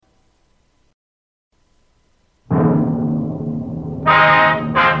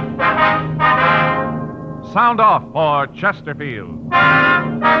sound off for Chesterfield.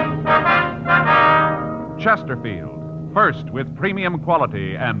 Chesterfield, first with premium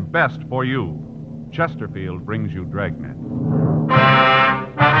quality and best for you. Chesterfield brings you Dragnet.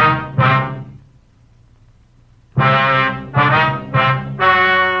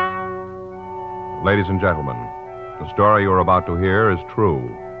 Ladies and gentlemen, the story you're about to hear is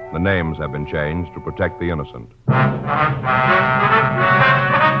true. The names have been changed to protect the innocent.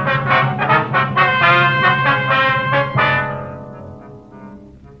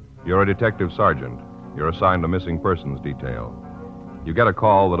 You're a detective sergeant. You're assigned a missing persons detail. You get a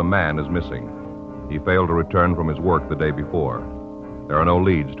call that a man is missing. He failed to return from his work the day before. There are no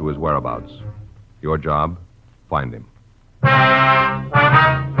leads to his whereabouts. Your job, find him.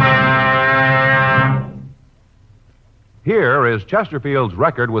 Here is Chesterfield's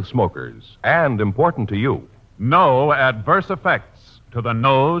record with smokers, and important to you. No adverse effects to the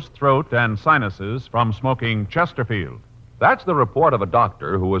nose, throat, and sinuses from smoking Chesterfield. That's the report of a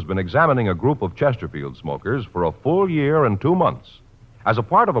doctor who has been examining a group of Chesterfield smokers for a full year and 2 months as a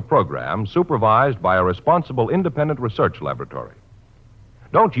part of a program supervised by a responsible independent research laboratory.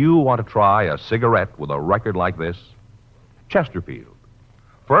 Don't you want to try a cigarette with a record like this? Chesterfield,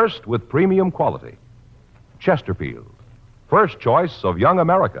 first with premium quality. Chesterfield, first choice of young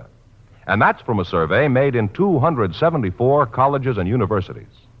America. And that's from a survey made in 274 colleges and universities.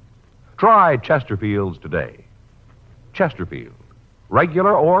 Try Chesterfields today. Chesterfield,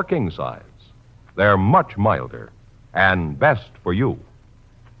 regular or king size. They're much milder and best for you.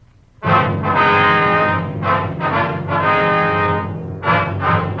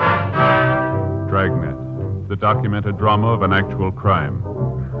 Dragnet, the documented drama of an actual crime.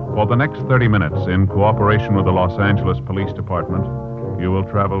 For the next 30 minutes, in cooperation with the Los Angeles Police Department, you will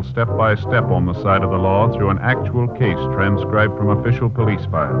travel step by step on the side of the law through an actual case transcribed from official police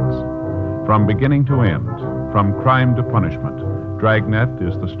files. From beginning to end, from crime to punishment, Dragnet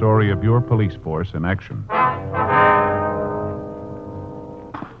is the story of your police force in action.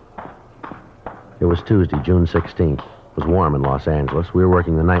 It was Tuesday, June 16th. It was warm in Los Angeles. We were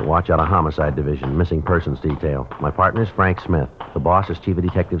working the night watch out of Homicide Division, Missing Persons Detail. My partner is Frank Smith. The boss is Chief of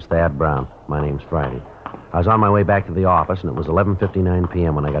Detectives Thad Brown. My name's Friday. I was on my way back to the office, and it was 11:59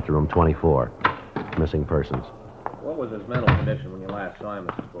 p.m. when I got to room 24. Missing Persons. What was his mental condition when you last saw him,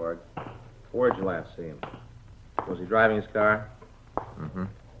 Mrs. Borg? Where'd you last see him? Was he driving his car? Mm-hmm.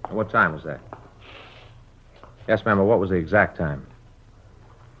 And what time was that? Yes, ma'am, but what was the exact time?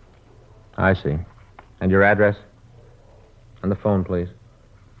 I see. And your address? And the phone, please.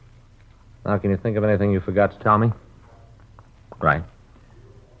 Now, can you think of anything you forgot to tell me? Right.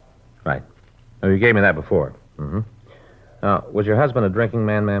 Right. Oh, you gave me that before. Mm-hmm. Now, was your husband a drinking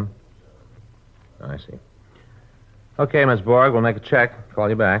man, ma'am? I see. Okay, Miss Borg, we'll make a check. Call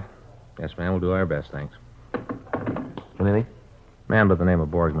you back. Yes, ma'am, we'll do our best, thanks. Anything? Man by the name of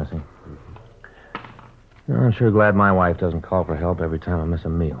Borg missing. I'm sure glad my wife doesn't call for help every time I miss a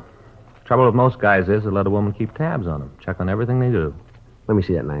meal. Trouble with most guys is they let a woman keep tabs on them, check on everything they do. Let me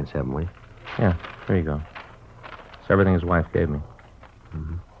see that 9-7, will you? Yeah, there you go. It's everything his wife gave me.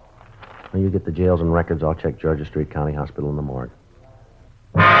 Mm-hmm. Well, you get the jails and records. I'll check Georgia Street County Hospital in the morgue.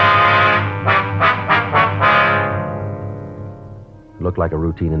 It looked like a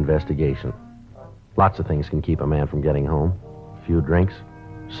routine investigation. Lots of things can keep a man from getting home. A few drinks,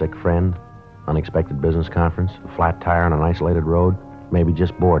 sick friend, unexpected business conference, a flat tire on an isolated road, maybe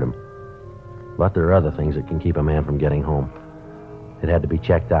just boredom. But there are other things that can keep a man from getting home. It had to be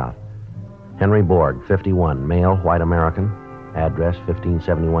checked out. Henry Borg, 51, male, white American, address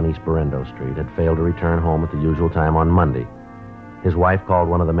 1571 East Berendo Street, had failed to return home at the usual time on Monday. His wife called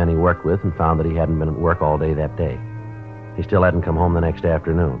one of the men he worked with and found that he hadn't been at work all day that day. He still hadn't come home the next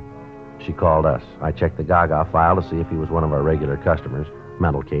afternoon. She called us. I checked the Gaga file to see if he was one of our regular customers,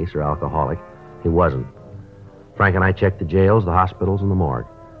 mental case or alcoholic. He wasn't. Frank and I checked the jails, the hospitals, and the morgue.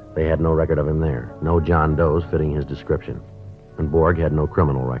 They had no record of him there. No John Does fitting his description. And Borg had no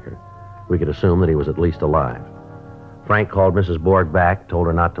criminal record. We could assume that he was at least alive. Frank called Mrs. Borg back, told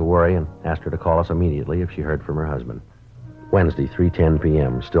her not to worry, and asked her to call us immediately if she heard from her husband. Wednesday, 3:10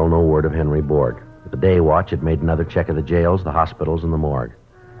 p.m., still no word of Henry Borg. The day watch had made another check of the jails, the hospitals, and the morgue.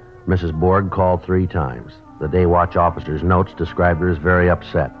 Mrs. Borg called 3 times. The day watch officer's notes described her as very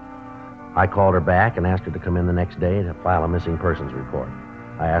upset. I called her back and asked her to come in the next day to file a missing persons report.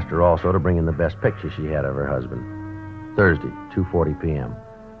 I asked her also to bring in the best picture she had of her husband. Thursday, 2:40 p.m.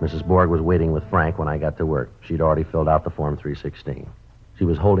 Mrs. Borg was waiting with Frank when I got to work. She'd already filled out the Form 316. She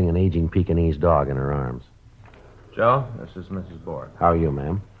was holding an aging Pekingese dog in her arms. Joe, this is Mrs. Borg. How are you,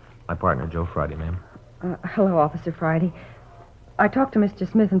 ma'am? My partner, Joe Friday, ma'am. Hello, Officer Friday. I talked to Mr.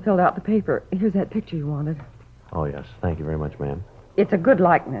 Smith and filled out the paper. Here's that picture you wanted. Oh, yes. Thank you very much, ma'am. It's a good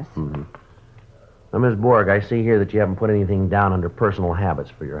likeness. Mm-hmm. Now, Miss Borg, I see here that you haven't put anything down under personal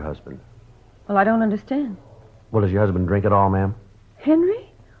habits for your husband. Well, I don't understand. Well, does your husband drink at all, ma'am? Henry?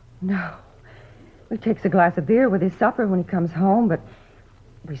 No. He takes a glass of beer with his supper when he comes home, but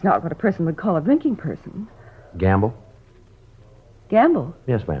he's not what a person would call a drinking person. Gamble? Gamble?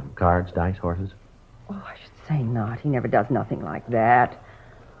 Yes, ma'am. Cards, dice, horses? Oh, I should say not. He never does nothing like that.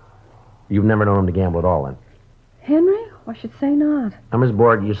 You've never known him to gamble at all, then? Henry? I should say not. Now, Miss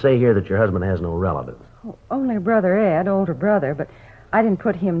Borg, you say here that your husband has no relatives. Oh, only brother Ed, older brother, but I didn't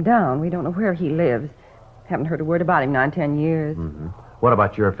put him down. We don't know where he lives. Haven't heard a word about him 9-10 years. Mm-hmm. What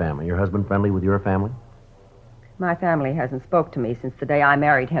about your family? Your husband friendly with your family? My family hasn't spoke to me since the day I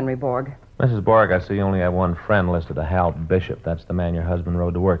married Henry Borg. Mrs. Borg, I see you only have one friend listed, a Hal Bishop. That's the man your husband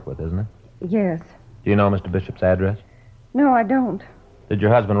rode to work with, isn't it? Yes. Do you know Mr. Bishop's address? No, I don't. Did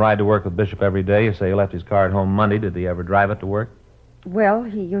your husband ride to work with Bishop every day? You say he left his car at home Monday. Did he ever drive it to work? Well,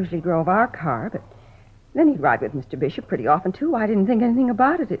 he usually drove our car, but then he'd ride with Mr. Bishop pretty often, too. I didn't think anything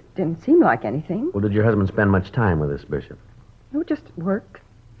about it. It didn't seem like anything. Well, did your husband spend much time with this Bishop? No, just work.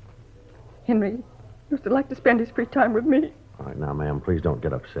 Henry used to like to spend his free time with me. All right, now, ma'am, please don't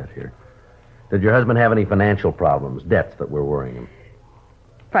get upset here. Did your husband have any financial problems, debts that were worrying him?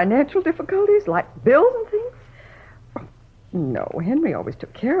 Financial difficulties, like bills and things? Oh, no, Henry always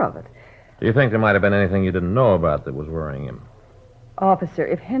took care of it. Do you think there might have been anything you didn't know about that was worrying him? Officer,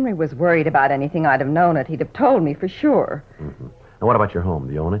 if Henry was worried about anything, I'd have known it. He'd have told me for sure. Mm-hmm. Now, what about your home?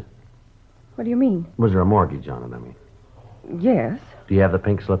 Do you own it? What do you mean? Was there a mortgage on it, I mean? Yes. Do you have the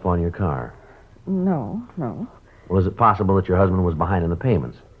pink slip on your car? No. Well, is it possible that your husband was behind in the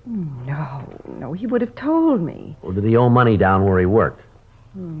payments? No, he would have told me. Well, did he owe money down where he worked?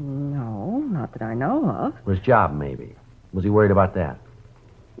 No, not that I know of. His job, maybe. Was he worried about that?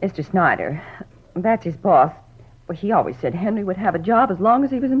 Mr. Snyder, that's his boss. Well, he always said Henry would have a job as long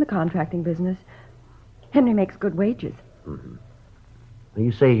as he was in the contracting business. Henry makes good wages. Mm-hmm. Now,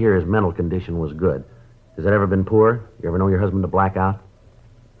 you say here his mental condition was good. Has that ever been poor? You ever know your husband to black out?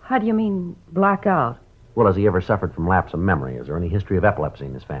 How do you mean, black out? Well, has he ever suffered from lapse of memory? Is there any history of epilepsy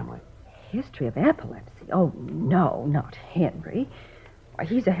in his family? History of epilepsy? Oh, no, not Henry. Why,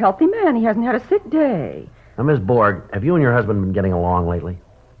 he's a healthy man. He hasn't had a sick day. Now, Miss Borg, have you and your husband been getting along lately?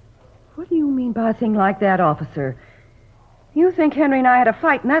 What do you mean by a thing like that, officer? You think Henry and I had a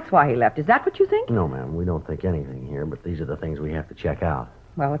fight, and that's why he left. Is that what you think? No, ma'am. We don't think anything here, but these are the things we have to check out.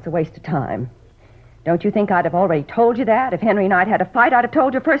 Well, it's a waste of time. Don't you think I'd have already told you that? If Henry and I'd had a fight, I'd have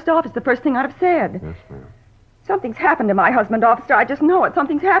told you first off. It's the first thing I'd have said. Yes, ma'am. Something's happened to my husband, officer. I just know it.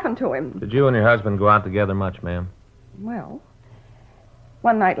 Something's happened to him. Did you and your husband go out together much, ma'am? Well,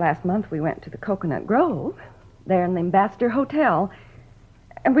 one night last month we went to the Coconut Grove, there in the Ambassador Hotel,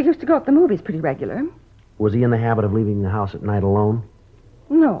 and we used to go up the movies pretty regular. Was he in the habit of leaving the house at night alone?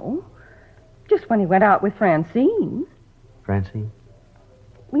 No, just when he went out with Francine. Francine?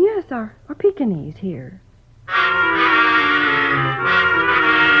 Yes, our Pekingese here.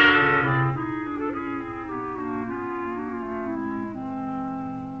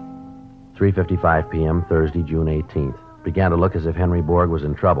 3:55 p.m., Thursday, June 18th. Began to look as if Henry Borg was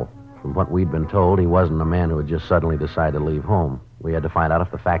in trouble. From what we'd been told, he wasn't a man who had just suddenly decided to leave home. We had to find out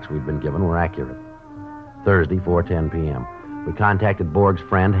if the facts we'd been given were accurate. Thursday, 4:10 p.m. We contacted Borg's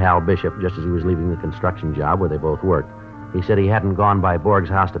friend, Hal Bishop, just as he was leaving the construction job where they both worked. He said he hadn't gone by Borg's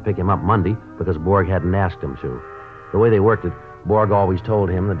house to pick him up Monday because Borg hadn't asked him to. The way they worked it, Borg always told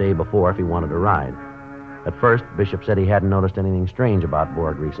him the day before if he wanted to ride. At first, Bishop said he hadn't noticed anything strange about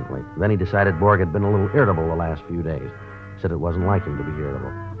Borg recently. Then he decided Borg had been a little irritable the last few days. He said it wasn't like him to be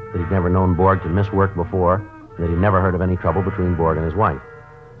irritable, that he'd never known Borg to miss work before, and that he'd never heard of any trouble between Borg and his wife.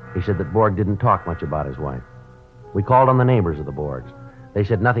 He said that Borg didn't talk much about his wife. We called on the neighbors of the Borgs. They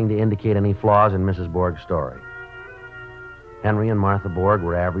said nothing to indicate any flaws in Mrs. Borg's story. Henry and Martha Borg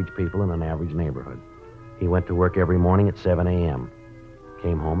were average people in an average neighborhood. He went to work every morning at 7 a.m.,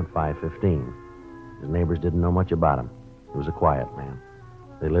 came home at 5:15. His neighbors didn't know much about him. He was a quiet man.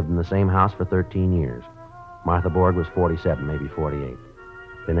 They lived in the same house for 13 years. Martha Borg was 47, maybe 48.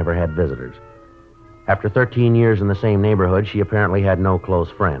 They never had visitors. After 13 years in the same neighborhood, she apparently had no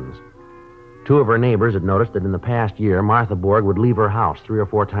close friends. Two of her neighbors had noticed that in the past year, Martha Borg would leave her house 3 or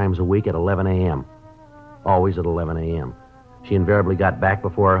 4 times a week at 11 a.m. Always at 11 a.m. She invariably got back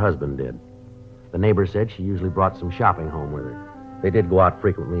before her husband did. The neighbors said she usually brought some shopping home with her. They did go out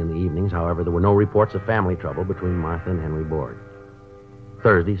frequently in the evenings. However, there were no reports of family trouble between Martha and Henry Borg.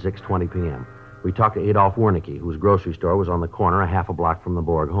 Thursday, 6:20 p.m. We talked to Adolph Wernicke, whose grocery store was on the corner a half a block from the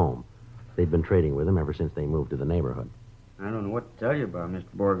Borg home. They'd been trading with him ever since they moved to the neighborhood. I don't know what to tell you about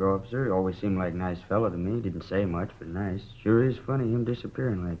Mr. Borg, officer. He always seemed like a nice fellow to me. Didn't say much, but nice. Sure is funny, him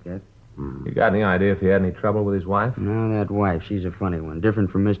disappearing like that. You got any idea if he had any trouble with his wife? No, that wife, she's a funny one. Different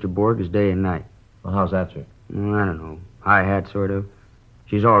from Mr. Borg as day and night. Well, how's that, sir? Well, I don't know. High hat, sort of.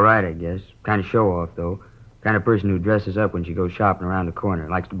 She's all right, I guess. Kind of show-off, though. Kind of person who dresses up when she goes shopping around the corner.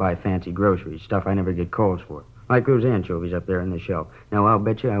 Likes to buy fancy groceries, stuff I never get calls for. Like those anchovies up there on the shelf. Now, I'll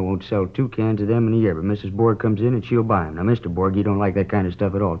bet you I won't sell 2 cans of them in a year, but Mrs. Borg comes in and she'll buy them. Now, Mr. Borg, he don't like that kind of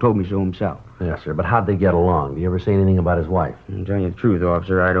stuff at all. Told me so himself. Yes, sir, but how'd they get along? Do you ever say anything about his wife? To tell you the truth,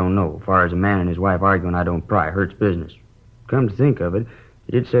 officer, I don't know. As far as a man and his wife arguing, I don't pry. Hurts business. Come to think of it,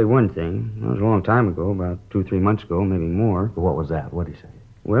 he did say one thing. That was a long time ago, about 2-3 months ago, maybe more. What was that? What'd he say?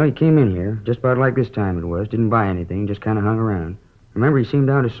 Well, he came in here, just about like this time it was. Didn't buy anything, just kind of hung around. Remember, he seemed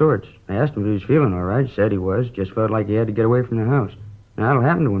out of sorts. I asked him if he was feeling all right. He said he was. Just felt like he had to get away from the house. Now, that'll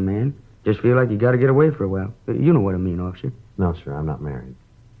happen to a man. Just feel like you got to get away for a while. You know what I mean, officer. No, sir, I'm not married.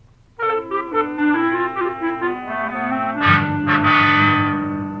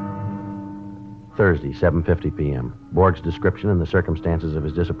 Thursday, 7:50 p.m. Borg's description and the circumstances of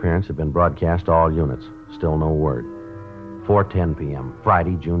his disappearance have been broadcast to all units. Still no word. 4:10 p.m.,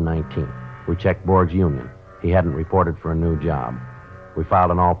 Friday, June 19th. We checked Borg's union. He hadn't reported for a new job. We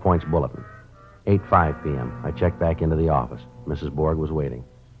filed an all-points bulletin. 8:05 p.m., I checked back into the office. Mrs. Borg was waiting.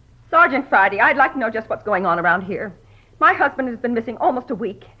 Sergeant Friday, I'd like to know just what's going on around here. My husband has been missing almost a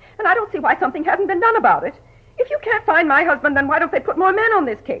week, and I don't see why something hasn't been done about it. If you can't find my husband, then why don't they put more men on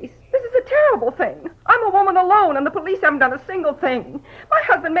this case? This is a terrible thing. I'm a woman alone, and the police haven't done a single thing. My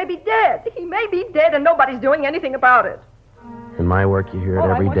husband may be dead. He may be dead, and nobody's doing anything about it. In my work, you hear it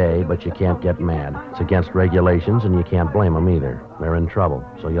every day, but you can't get mad. It's against regulations, and you can't blame them either. They're in trouble,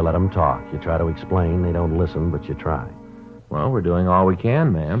 so you let them talk. You try to explain. They don't listen, but you try. Well, we're doing all we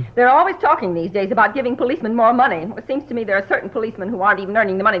can, ma'am. They're always talking these days about giving policemen more money. It seems to me there are certain policemen who aren't even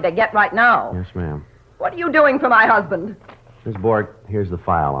earning the money they get right now. Yes, ma'am. What are you doing for my husband? Miss Borg, here's the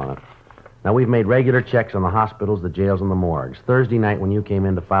file on it. Now, we've made regular checks on the hospitals, the jails, and the morgues. Thursday night, when you came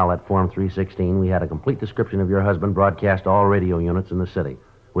in to file that Form 316, we had a complete description of your husband broadcast to all radio units in the city. It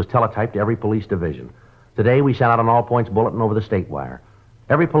was teletyped to every police division. Today, we sent out an all-points bulletin over the state wire.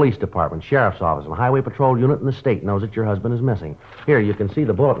 Every police department, sheriff's office, and highway patrol unit in the state knows that your husband is missing. Here, you can see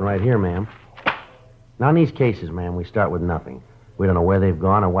the bulletin right here, ma'am. Now, in these cases, ma'am, we start with nothing. We don't know where they've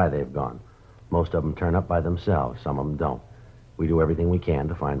gone or why they've gone. Most of them turn up by themselves. Some of them don't. We do everything we can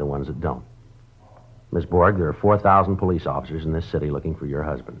to find the ones that don't. Miss Borg, there are 4,000 police officers in this city looking for your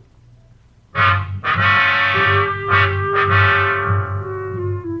husband.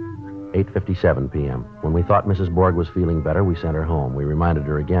 8:57 p.m. When we thought Mrs. Borg was feeling better, we sent her home. We reminded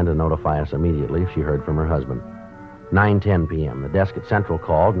her again to notify us immediately if she heard from her husband. 9:10 p.m. The desk at Central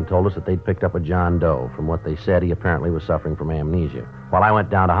called and told us that they'd picked up a John Doe. From what they said, he apparently was suffering from amnesia. While I went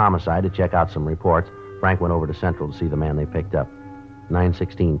down to Homicide to check out some reports, Frank went over to Central to see the man they picked up.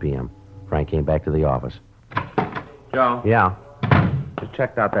 9:16 p.m. Frank came back to the office. Joe? Yeah? Just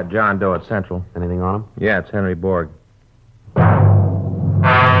checked out that John Doe at Central. Anything on him? Yeah, it's Henry Borg.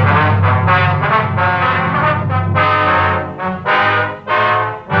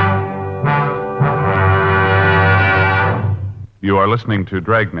 You are listening to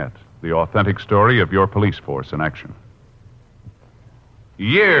Dragnet, the authentic story of your police force in action.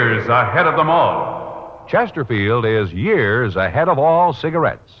 Years ahead of them all. Chesterfield is years ahead of all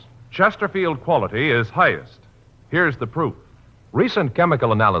cigarettes. Chesterfield quality is highest. Here's the proof. Recent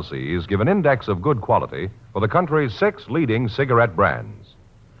chemical analyses give an index of good quality for the country's 6 leading cigarette brands.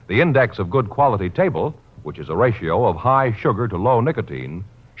 The index of good quality table, which is a ratio of high sugar to low nicotine,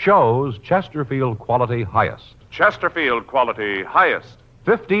 shows Chesterfield quality highest. Chesterfield quality highest.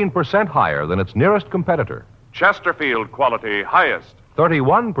 15% higher than its nearest competitor. Chesterfield quality highest.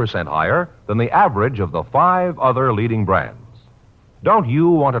 31% higher than the average of the 5 other leading brands. Don't you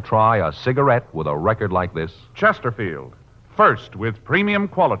want to try a cigarette with a record like this? Chesterfield, first with premium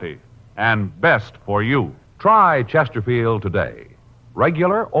quality and best for you. Try Chesterfield today,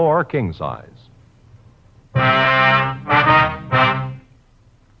 regular or king size.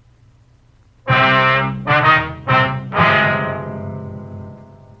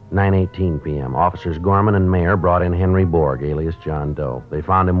 9:18 p.m. Officers Gorman and Mayer brought in Henry Borg, alias John Doe. They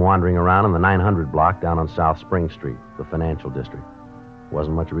found him wandering around in the 900 block down on South Spring Street, the financial district.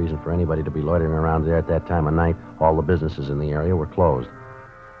 Wasn't much reason for anybody to be loitering around there at that time of night. All the businesses in the area were closed.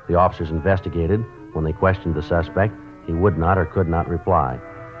 The officers investigated. When they questioned the suspect, he would not or could not reply.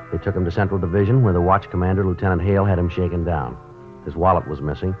 They took him to Central Division, where the watch commander, Lieutenant Hale, had him shaken down. His wallet was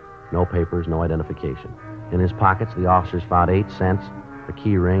missing. No papers, no identification. In his pockets, the officers found 8 cents, a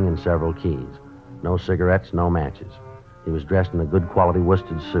key ring, and several keys. No cigarettes, no matches. He was dressed in a good quality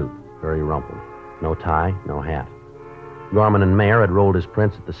worsted suit, very rumpled. No tie, no hat. Gorman and Mayer had rolled his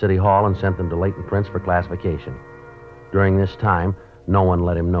prints at the city hall and sent them to Leighton Prints for classification. During this time, no one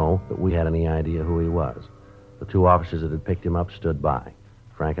let him know that we had any idea who he was. The two officers that had picked him up stood by.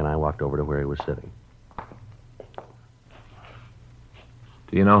 Frank and I walked over to where he was sitting.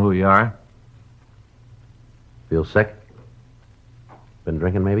 Do you know who you are? Feel sick? Been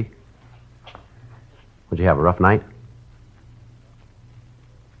drinking, maybe? Would you have a rough night?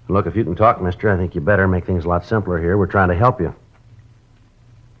 Look, if you can talk, mister, I think you better make things a lot simpler here. We're trying to help you.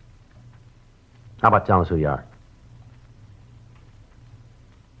 How about telling us who you are?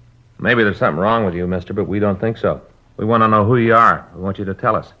 Maybe there's something wrong with you, mister, but we don't think so. We want to know who you are. We want you to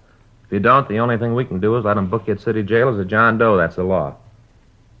tell us. If you don't, the only thing we can do is let them book you at city jail as a John Doe. That's the law.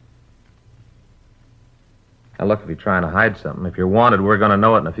 Now, look, if you're trying to hide something, if you're wanted, we're going to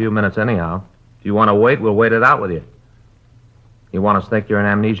know it in a few minutes anyhow. If you want to wait, we'll wait it out with you. You want us to think you're an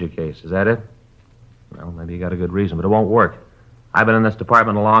amnesia case, is that it? Well, maybe you got a good reason, but it won't work. I've been in this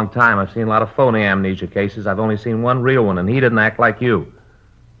department a long time. I've seen a lot of phony amnesia cases. I've only seen one real one, and he didn't act like you.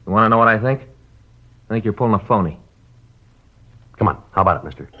 You want to know what I think? I think you're pulling a phony. Come on, how about it,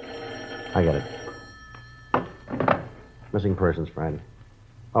 mister? I get it. Missing persons, Friday.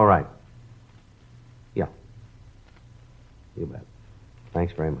 All right. Yeah. You bet.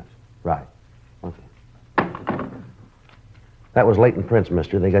 Thanks very much. Right. Okay. That was Leighton Prints,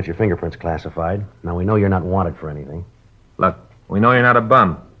 mister. They got your fingerprints classified. Now, we know you're not wanted for anything. Look, we know you're not a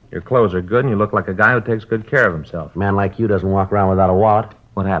bum. Your clothes are good, and you look like a guy who takes good care of himself. A man like you doesn't walk around without a wallet.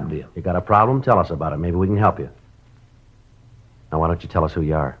 What happened to you? You got a problem? Tell us about it. Maybe we can help you. Now, why don't you tell us who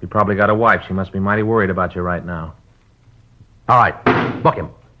you are? You probably got a wife. She must be mighty worried about you right now. All right. Book him.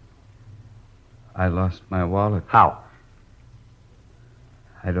 I lost my wallet. How?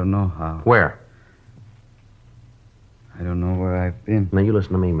 I don't know how. Where? I don't know where I've been. Now, you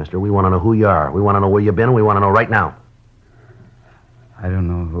listen to me, mister. We want to know who you are. We want to know where you've been, and we want to know right now. I don't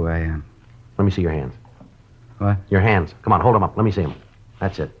know who I am. Let me see your hands. What? Your hands. Come on, hold them up. Let me see them.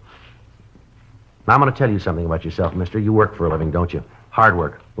 That's it. Now, I'm going to tell you something about yourself, mister. You work for a living, don't you? Hard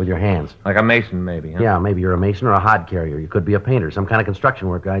work, with your hands. Like a mason, maybe, huh? Yeah, maybe you're a mason or a hod carrier. You could be a painter, some kind of construction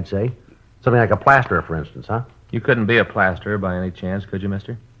work, I'd say. Something like a plasterer, for instance, huh? You couldn't be a plasterer by any chance, could you,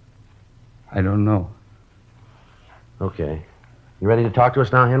 mister? I don't know. Okay. You ready to talk to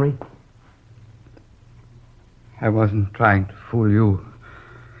us now, Henry? I wasn't trying to fool you.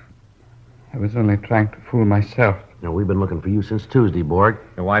 I was only trying to fool myself. Now, we've been looking for you since Tuesday, Borg.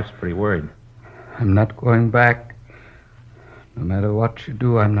 Your wife's pretty worried. I'm not going back. No matter what you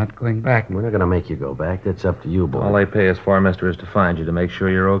do, I'm not going back. We're not going to make you go back. That's up to you, Borg. All they pay us for, mister, is to find you, to make sure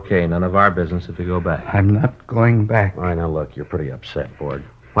you're okay. None of our business if you go back. I'm not going back. All right, now, look, you're pretty upset, Borg.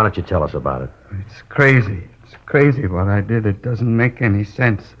 Why don't you tell us about it? It's crazy. It's crazy what I did. It doesn't make any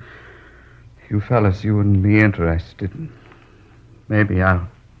sense. You fellas, you wouldn't be interested. Maybe I'll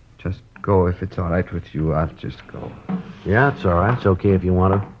just go if it's all right with you. I'll just go. Yeah, it's all right. It's okay if you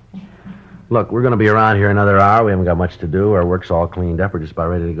want to. Look, we're going to be around here another hour. We haven't got much to do. Our work's all cleaned up. We're just about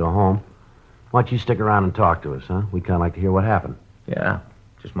ready to go home. Why don't you stick around and talk to us, huh? We'd kind of like to hear what happened. Yeah.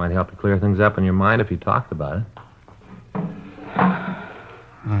 Just might help to clear things up in your mind if you talked about it.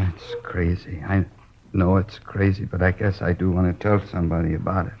 Oh, it's crazy. I know it's crazy, but I guess I do want to tell somebody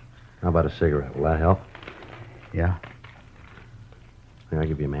about it. How about a cigarette? Will that help? Yeah. Here, I'll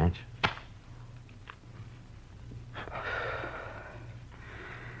give you a match.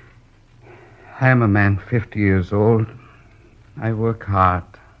 I am a man 50 years old. I work hard.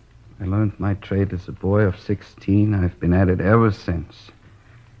 I learned my trade as a boy of 16. I've been at it ever since.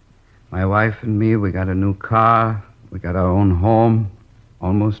 My wife and me, we got a new car. We got our own home,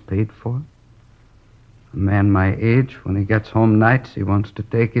 almost paid for. A man my age, when he gets home nights, he wants to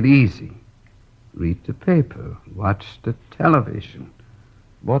take it easy. Read the paper, watch the television.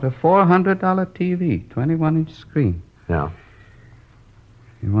 Bought a $400 TV, 21-inch screen. Yeah.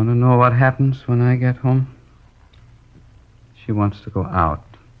 You want to know what happens when I get home? She wants to go out.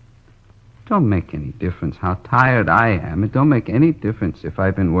 It don't make any difference how tired I am. It don't make any difference if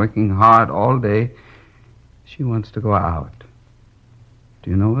I've been working hard all day. She wants to go out. Do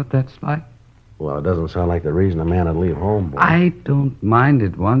you know what that's like? Well, it doesn't sound like the reason a man would leave home, boy. I don't mind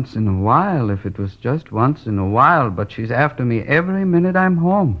it once in a while, if it was just once in a while, but she's after me every minute I'm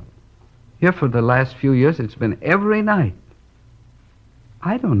home. Here for the last few years, it's been every night.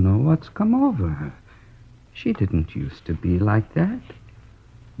 I don't know what's come over her. She didn't used to be like that.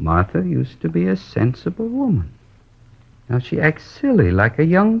 Martha used to be a sensible woman. Now she acts silly like a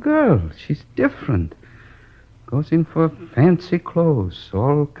young girl. She's different. Goes in for fancy clothes,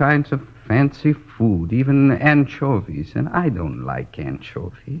 all kinds of fancy food, even anchovies, and I don't like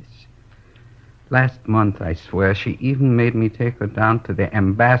anchovies. Last month, I swear, she even made me take her down to the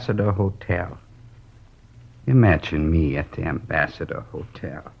Ambassador Hotel. Imagine me at the Ambassador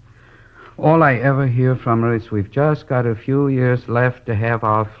Hotel. All I ever hear from her is we've just got a few years left to have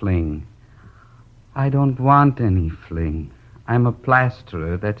our fling. I don't want any fling. I'm a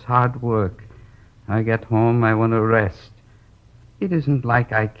plasterer. That's hard work. I get home, I want to rest. It isn't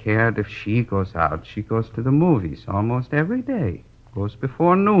like I cared if she goes out. She goes to the movies almost every day. Goes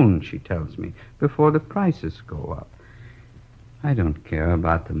before noon, she tells me, before the prices go up. I don't care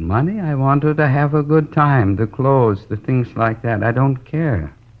about the money. I want her to have a good time, the clothes, the things like that. I don't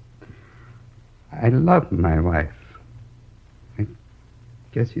care. I love my wife. I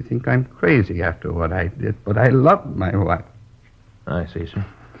guess you think I'm crazy after what I did, but I love my wife. I see, sir.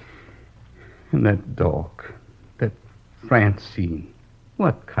 And that dog, that Francine,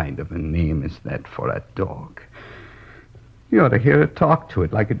 what kind of a name is that for a dog? You ought to hear her talk to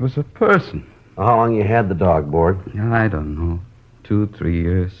it like it was a person. How long you had the dog, Borg? I don't know. 2, 3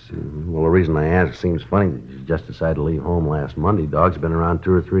 years. Well, the reason I ask, it seems funny that you just decided to leave home last Monday. Dog's been around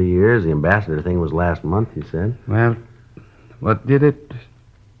 2 or 3 years. The ambassador thing was last month, you said. Well, what did it?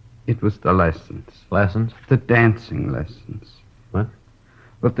 It was the lessons. Lessons? The dancing lessons. What?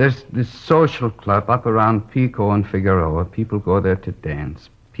 But there's this social club up around Pico and Figueroa. People go there to dance.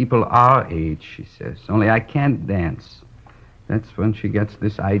 People our age, she says. Only I can't dance. That's when she gets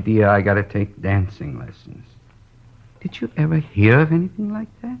this idea I gotta take dancing lessons. Did you ever hear of anything like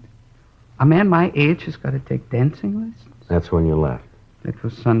that? A man my age has got to take dancing lessons? That's when you left. That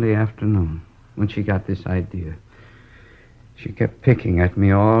was Sunday afternoon, when she got this idea. She kept picking at me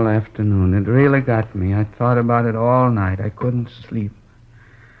all afternoon. It really got me. I thought about it all night. I couldn't sleep.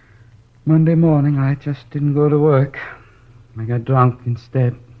 Monday morning, I just didn't go to work. I got drunk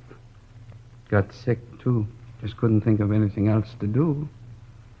instead. Got sick, too. Just couldn't think of anything else to do.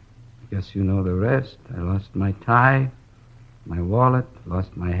 Guess you know the rest. I lost my tie, my wallet,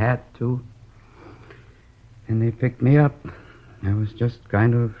 lost my hat, too. And they picked me up. I was just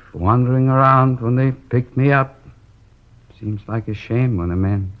kind of wandering around when they picked me up. Seems like a shame when a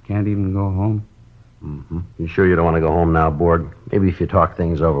man can't even go home. Mm-hmm. You sure you don't want to go home now, Borg? Maybe if you talk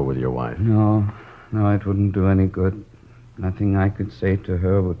things over with your wife. No, it wouldn't do any good. Nothing I could say to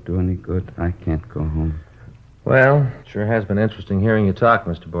her would do any good. I can't go home. Well, it sure has been interesting hearing you talk,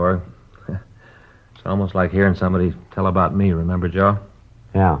 Mr. Borg. It's almost like hearing somebody tell about me, remember, Joe?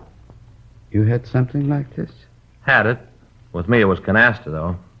 Yeah. You had something like this? Had it. With me, it was canasta,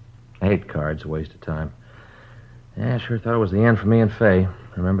 though. I hate cards, a waste of time. Yeah, I sure thought it was the end for me and Fay.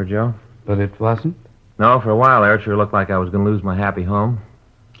 Remember, Joe? But it wasn't? No, for a while there, it sure looked like I was going to lose my happy home.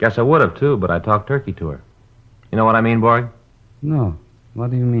 Guess I would have, too, but I talked turkey to her. You know what I mean, Borg? No.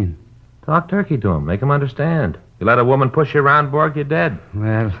 What do you mean? Talk turkey to him. Make him understand. You let a woman push you around, Borg, you're dead.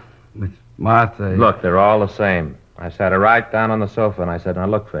 Well, with Martha... Look, they're all the same. I sat her right down on the sofa, and I said, now,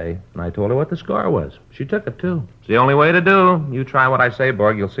 look, Fay. And I told her what the score was. She took it, too. It's the only way to do. You try what I say,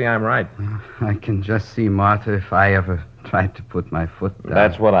 Borg. You'll see I'm right. I can just see Martha if I ever tried to put my foot down.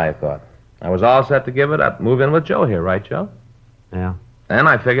 That's what I thought. I was all set to give it up. Move in with Joe here, right, Joe? Yeah. Then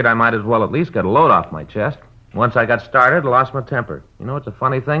I figured I might as well at least get a load off my chest. Once I got started, I lost my temper. You know, it's a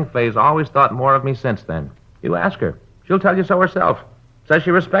funny thing. Fay's always thought more of me since then. You ask her. She'll tell you so herself. Says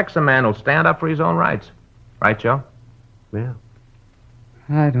she respects a man who'll stand up for his own rights. Right, Joe? Yeah.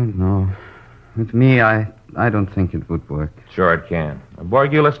 I don't know. With me, I don't think it would work. Sure it can. Now,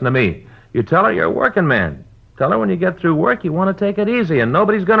 Borg, you listen to me. You tell her you're a working man. Tell her when you get through work, you want to take it easy, and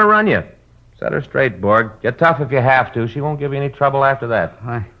nobody's going to run you. Set her straight, Borg. Get tough if you have to. She won't give you any trouble after that.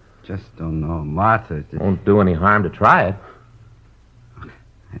 I just don't know. Martha... Won't do any harm to try it.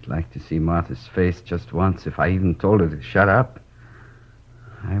 I'd like to see Martha's face just once if I even told her to shut up.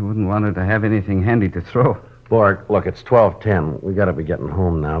 I wouldn't want her to have anything handy to throw. Borg, look, it's 12:10. We got to be getting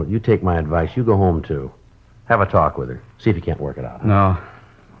home now. You take my advice. You go home, too. Have a talk with her. See if you can't work it out. No,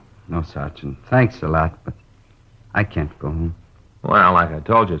 Sergeant. Thanks a lot, but I can't go home. Well, like I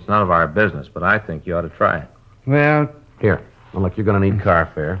told you, it's none of our business, but I think you ought to try it. Well... Here. Well, look, you're going to need car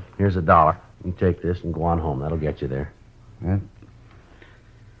fare. Here's $1. You take this and go on home. That'll get you there. Well,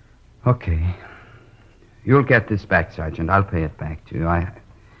 okay. You'll get this back, Sergeant. I'll pay it back to you.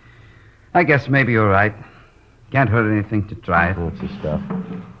 I guess maybe you're right. Can't hurt anything to try it. That's the stuff.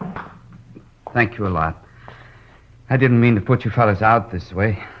 Thank you a lot. I didn't mean to put you fellas out this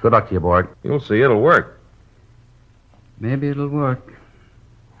way. Good luck to you, Borg. You'll see it'll work. Maybe it'll work.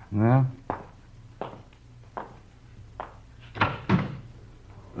 Well...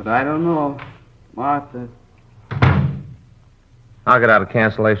 But I don't know. Martha... I'll get out a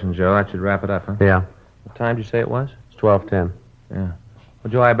cancellation, Joe. That should wrap it up, huh? Yeah, What time did you say it was? it's 12:10. Yeah.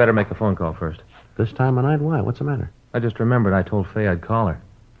 Well, Joe, I better make a phone call first. This time of night? Why? What's the matter? I just remembered I told Faye I'd call her.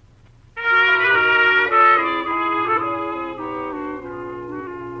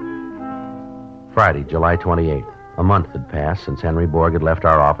 Friday, July 28th. A month had passed since Henry Borg had left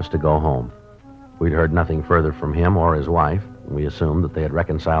our office to go home. We'd heard nothing further from him or his wife, and we assumed that they had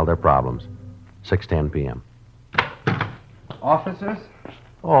reconciled their problems. 6:10 p.m. Officers?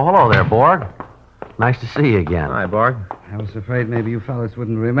 Oh, hello there, Borg. Nice to see you again. Hi, Borg. I was afraid maybe you fellas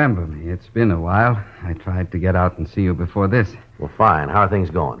wouldn't remember me. It's been a while. I tried to get out and see you before this. Well, fine. How are things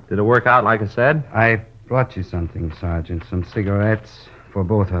going? Did it work out like I said? I brought you something, Sergeant. Some cigarettes for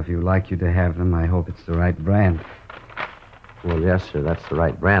both of you. Like you to have them. I hope it's the right brand. Well, yes, sir. That's the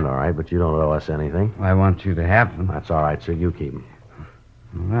right brand, all right, but you don't owe us anything. I want you to have them. That's all right, sir. You keep them.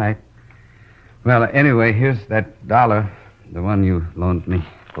 All right. Well, anyway, here's that $1, the one you loaned me.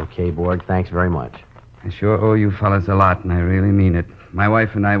 Okay, Borg. Thanks very much. I sure owe you fellas a lot, and I really mean it. My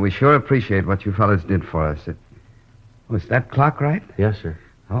wife and I, we sure appreciate what you fellas did for us. Was that clock right? Yes, sir.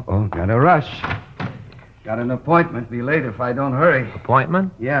 Uh-oh, gotta rush. Got an appointment. Be late if I don't hurry.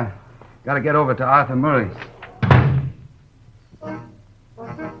 Appointment? Yeah. Gotta get over to Arthur Murray's.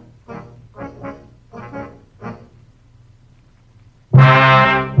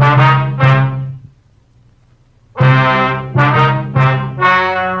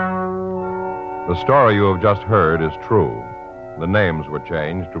 The story you have just heard is true. The names were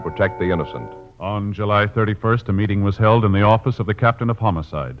changed to protect the innocent. On July 31st, a meeting was held in the office of the captain of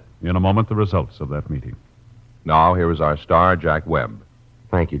homicide. In a moment, the results of that meeting. Now, here is our star, Jack Webb.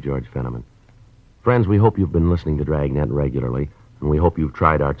 Thank you, George Fenneman. Friends, we hope you've been listening to Dragnet regularly, and we hope you've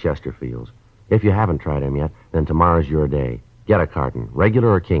tried our Chesterfields. If you haven't tried them yet, then tomorrow's your day. Get a carton, regular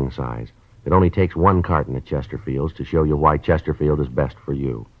or king size. It only takes one carton at Chesterfield's to show you why Chesterfield is best for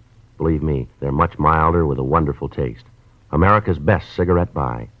you. Believe me, they're much milder with a wonderful taste. America's best cigarette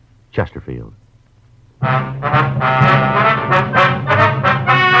buy, Chesterfield.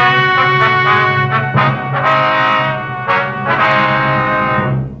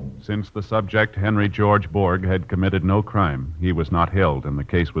 Since the subject, Henry George Borg, had committed no crime, he was not held, and the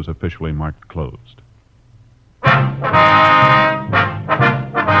case was officially marked closed.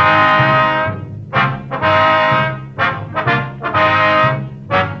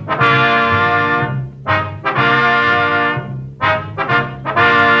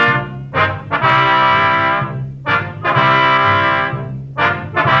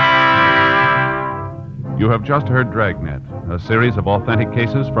 You have just heard Dragnet, a series of authentic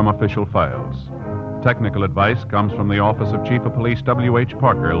cases from official files. Technical advice comes from the Office of Chief of Police W.H.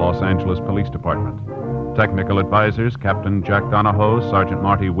 Parker, Los Angeles Police Department. Technical advisors Captain Jack Donahoe, Sergeant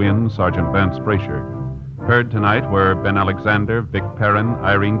Marty Wynn, Sergeant Vance Brasher. Heard tonight were Ben Alexander, Vic Perrin,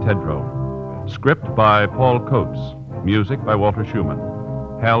 Irene Tedrow. Script by Paul Coates. Music by Walter Schumann.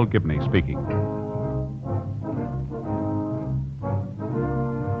 Hal Gibney speaking.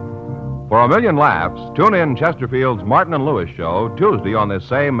 For a million laughs, tune in Chesterfield's Martin and Lewis show Tuesday on this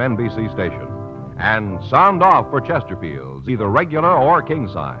same NBC station. And sound off for Chesterfield's, either regular or king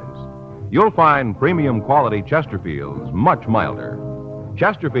size. You'll find premium quality Chesterfield's much milder.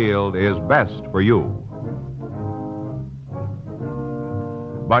 Chesterfield is best for you.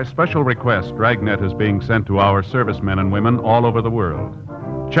 By special request, Dragnet is being sent to our servicemen and women all over the world.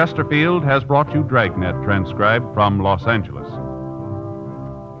 Chesterfield has brought you Dragnet, transcribed from Los Angeles.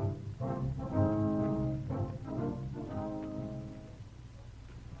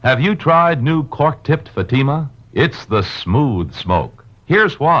 Have you tried new cork-tipped Fatima? It's the smooth smoke.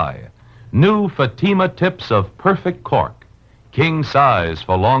 Here's why. New Fatima tips of perfect cork, king size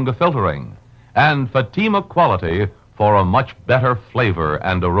for longer filtering, and Fatima quality for a much better flavor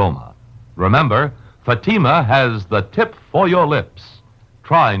and aroma. Remember, Fatima has the tip for your lips.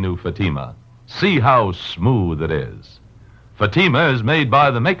 Try new Fatima. See how smooth it is. Fatima is made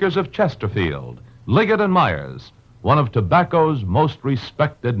by the makers of Chesterfield, Liggett and Myers, one of tobacco's most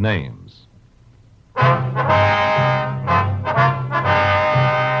respected names.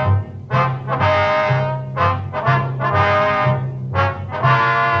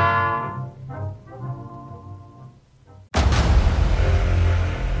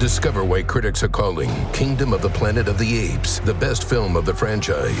 Discover why critics are calling Kingdom of the Planet of the Apes the best film of the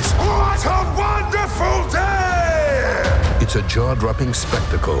franchise. What a wonderful day! It's a jaw-dropping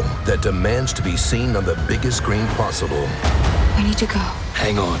spectacle that demands to be seen on the biggest screen possible. We need to go.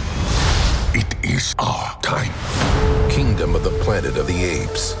 Hang on. It is our time. Kingdom of the Planet of the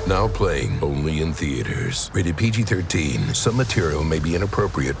Apes. Now playing only in theaters. Rated PG-13. Some material may be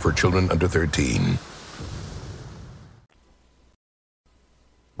inappropriate for children under 13.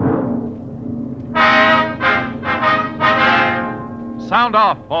 Sound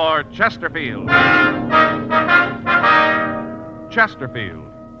off for Chesterfield.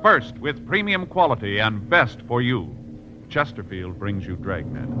 Chesterfield, first with premium quality and best for you. Chesterfield brings you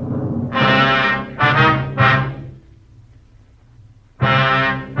Dragnet.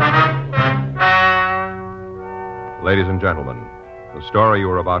 Ladies and gentlemen, the story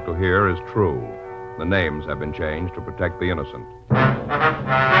you are about to hear is true. The names have been changed to protect the innocent.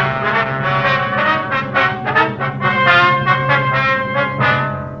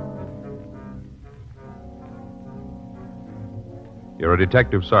 You're a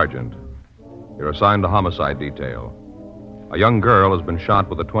detective sergeant. You're assigned to homicide detail. A young girl has been shot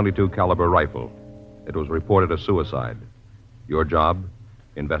with a .22 caliber rifle. It was reported as suicide. Your job,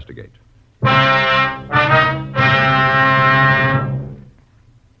 investigate.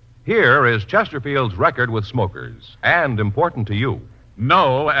 Here is Chesterfield's record with smokers, and important to you.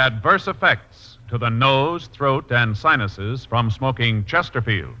 No adverse effects to the nose, throat, and sinuses from smoking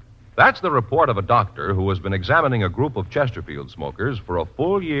Chesterfield. That's the report of a doctor who has been examining a group of Chesterfield smokers for a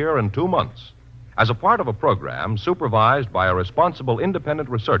full year and 2 months as a part of a program supervised by a responsible independent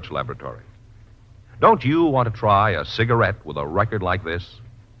research laboratory. Don't you want to try a cigarette with a record like this?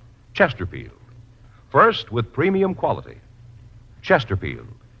 Chesterfield, first with premium quality. Chesterfield,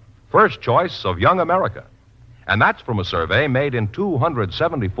 first choice of young America. And that's from a survey made in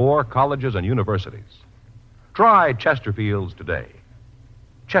 274 colleges and universities. Try Chesterfields today.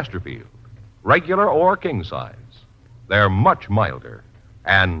 Chesterfield, regular or king size. They're much milder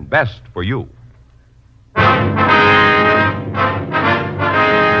and best for you.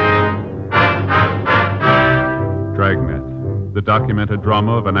 Dragnet, the documented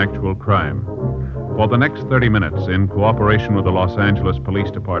drama of an actual crime. For the next 30 minutes, in cooperation with the Los Angeles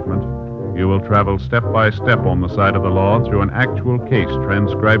Police Department, you will travel step by step on the side of the law through an actual case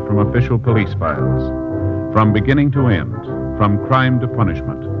transcribed from official police files. From beginning to end, from crime to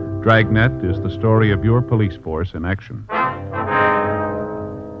punishment, Dragnet is the story of your police force in action.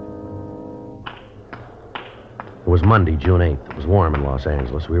 It was Monday, June 8th. It was warm in Los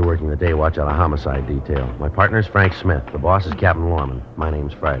Angeles. We were working the day watch out of homicide detail. My partner's Frank Smith. The boss is Captain Lorman. My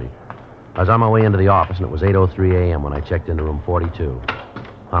name's Friday. I was on my way into the office, and it was 8:03 a.m. when I checked into room 42.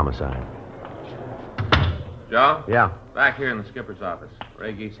 Homicide. Joe? Yeah. Back here in the skipper's office.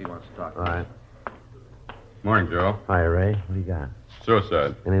 Ray Giese wants to talk to All you. right. Morning, Joe. Hi, Ray. What do you got?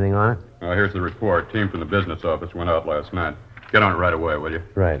 Suicide. Anything on it? Here's the report. Team from the business office went out last night. Get on it right away, will you?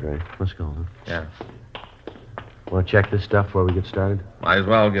 Right, Ray. Let's go, huh? Yeah. Want to check this stuff before we get started? Might as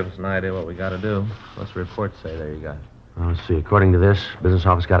well give us an idea what we got to do. What's the report say there you got? Let's see. According to this, business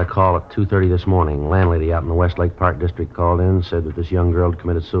office got a call at 2:30 this morning. Landlady out in the Westlake Park district called in and said that this young girl had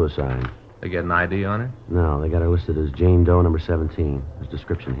committed suicide. They get an ID on her? No, they got her listed as Jane Doe, number 17. There's a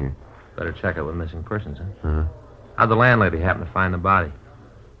description here. Better check it with missing persons, huh? Uh-huh. How'd the landlady happen to find the body?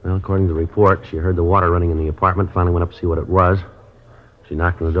 Well, according to the report, she heard the water running in the apartment, finally went up to see what it was. She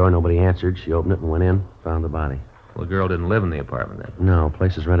knocked on the door, nobody answered. She opened it and went in, found the body. Well, the girl didn't live in the apartment then. No,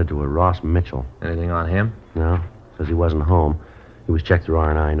 place is rented to a Ross Mitchell. Anything on him? No, says he wasn't home. He was checked through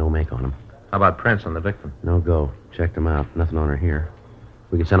R&I, no make on him. How about prints on the victim? No go. Checked him out. Nothing on her here.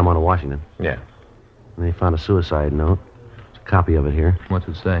 We could send him on to Washington. Yeah. And they found a suicide note. There's a copy of it here. What's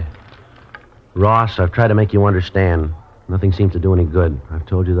it say? Ross, I've tried to make you understand. Nothing seems to do any good. I've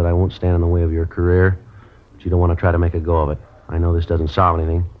told you that I won't stand in the way of your career, but you don't want to try to make a go of it. I know this doesn't solve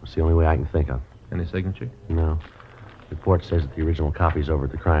anything. It's the only way I can think of. Any signature? No. The report says that the original copy's over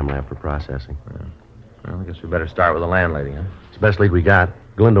at the crime lab for processing. Yeah. Well, I guess we better start with the landlady, huh? It's the best lead we got.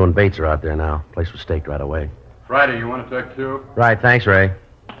 Galindo and Bates are out there now. Place was staked right away. Friday, you want to talk too? Right, thanks, Ray.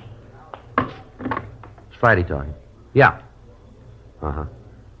 It's Friday talking. Yeah. Uh-huh.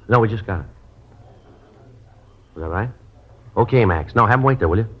 No, we just got it. Was that right? Okay, Max. No, have him wait there,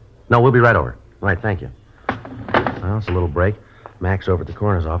 will you? No, we'll be right over. Right, thank you. Well, it's a little break. Max over at the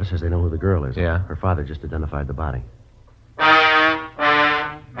coroner's office says they know who the girl is. Yeah? Her father just identified the body.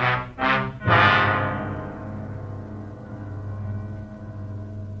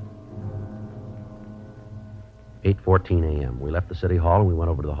 "8:14 a.m. We left the city hall and we went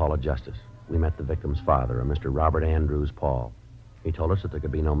over to the Hall of Justice. We met the victim's father, a Mr. Robert Andrews Paul. He told us that there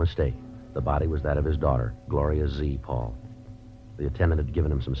could be no mistake. The body was that of his daughter, Gloria Z. Paul. The attendant had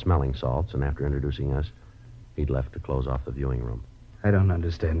given him some smelling salts, and after introducing us, he'd left to close off the viewing room. I don't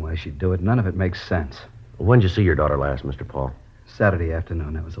understand why she'd do it. None of it makes sense. Well, when did you see your daughter last, Mr. Paul? Saturday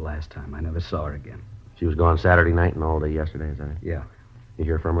afternoon, that was the last time. I never saw her again. She was gone Saturday night and all day yesterday, is that it? Yeah. You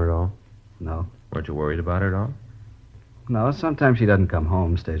hear from her at all? No. Weren't you worried about her at all? No, sometimes she doesn't come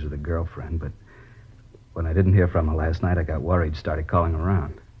home, stays with a girlfriend, but when I didn't hear from her last night, I got worried, started calling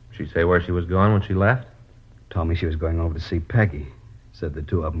around. Did she say where she was going when she left? Told me she was going over to see Peggy. Said the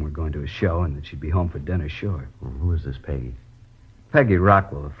two of them were going to a show and that she'd be home for dinner, sure. Well, who is this Peggy? Peggy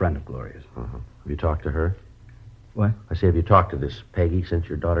Rockwell, a friend of Gloria's. Uh-huh. Have you talked to her? What? I say, have you talked to this Peggy since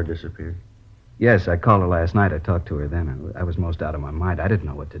your daughter disappeared? Yes, I called her last night. I talked to her then. I was most out of my mind. I didn't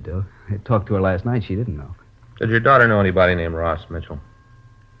know what to do. I talked to her last night. She didn't know. Did your daughter know anybody named Ross Mitchell?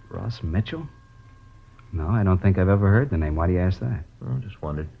 Ross Mitchell? No, I don't think I've ever heard the name. Why do you ask that? Oh, just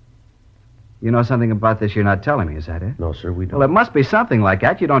wondered. You know something about this you're not telling me, is that it? No, sir, we don't. Well, it must be something like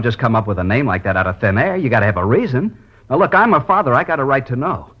that. You don't just come up with a name like that out of thin air. You got to have a reason. Now, look, I'm her father. I got a right to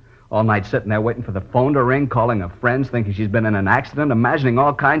know. All night sitting there waiting for the phone to ring, calling her friends, thinking she's been in an accident, imagining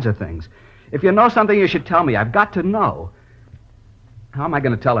all kinds of things. If you know something, you should tell me. I've got to know. How am I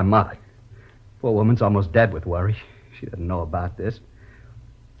going to tell her mother? Poor woman's almost dead with worry. She doesn't know about this.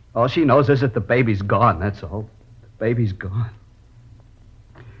 All she knows is that the baby's gone, that's all. The baby's gone.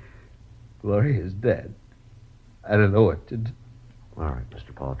 Gloria is dead. I don't know what to do. All right,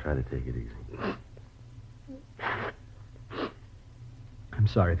 Mr. Paul, try to take it easy. I'm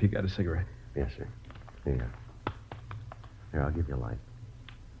sorry if you got a cigarette. Yes, sir. Here you go. Here, I'll give you a light.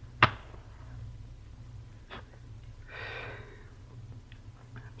 I'm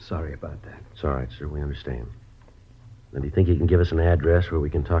sorry about that. It's all right, sir. We understand. Now, do you think you can give us an address where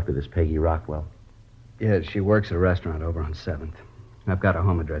we can talk to this Peggy Rockwell? Yeah, she works at a restaurant over on 7th. I've got a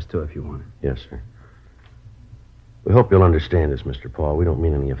home address, too, if you want it. Yes, sir. We hope you'll understand this, Mr. Paul. We don't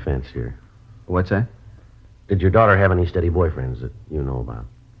mean any offense here. What's that? Did your daughter have any steady boyfriends that you know about?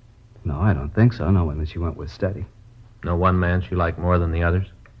 No, I don't think so. No one that she went with steady. No one man she liked more than the others?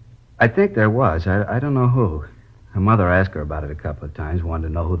 I think there was. I don't know who. Her mother asked her about it a couple of times, wanted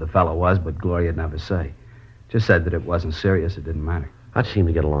to know who the fellow was, but Gloria'd never say. Just said that it wasn't serious, it didn't matter. How'd she seem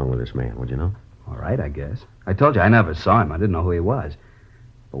to get along with this man, would you know? All right, I guess. I told you I never saw him. I didn't know who he was.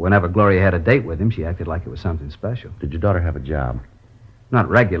 But whenever Gloria had a date with him, she acted like it was something special. Did your daughter have a job? Not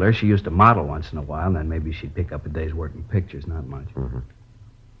regular. She used to model once in a while, and then maybe she'd pick up a day's work in pictures, not much. Mm-hmm.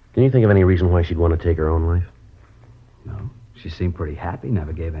 Can you think of any reason why she'd want to take her own life? No. She seemed pretty happy,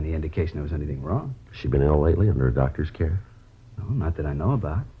 never gave any indication there was anything wrong. Has she been ill lately, under a doctor's care? No, not that I know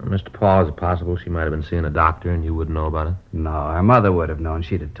about. Well, Mr. Paul, is it possible she might have been seeing a doctor and you wouldn't know about it? No, her mother would have known.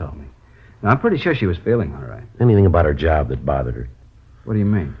 She'd have told me. Now, I'm pretty sure she was feeling all right. Anything about her job that bothered her? What do you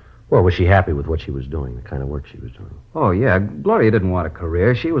mean? Well, was she happy with what she was doing, the kind of work she was doing? Oh, yeah. Gloria didn't want a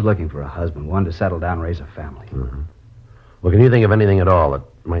career. She was looking for a husband, one to settle down and raise a family. Mm-hmm. Well, can you think of anything at all that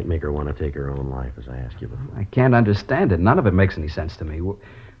might make her want to take her own life, as I asked you before? I can't understand it. None of it makes any sense to me.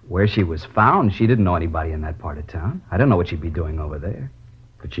 Where she was found, she didn't know anybody in that part of town. I don't know what she'd be doing over there.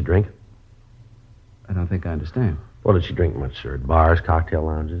 Did she drink? I don't think I understand. Well, did she drink much, sir? At bars, cocktail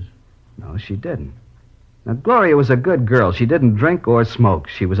lounges? No, she didn't. Now, Gloria was a good girl. She didn't drink or smoke.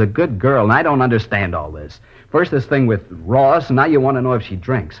 She was a good girl, and I don't understand all this. First this thing with Ross, and now you want to know if she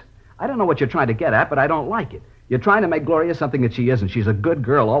drinks. I don't know what you're trying to get at, but I don't like it. You're trying to make Gloria something that she isn't. She's a good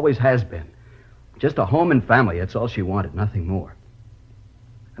girl, always has been. Just a home and family, that's all she wanted, nothing more.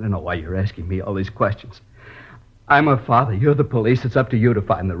 I don't know why you're asking me all these questions. I'm her father. You're the police. It's up to you to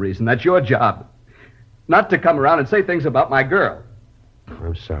find the reason. That's your job. Not to come around and say things about my girl.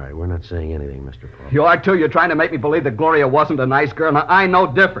 I'm sorry. We're not saying anything, Mr. Paul. You are, too. You're trying to make me believe that Gloria wasn't a nice girl. Now, I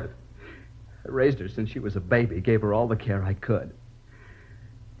know different. I raised her since she was a baby, gave her all the care I could.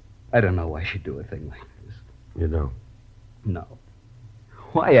 I don't know why she'd do a thing like this. You don't? No.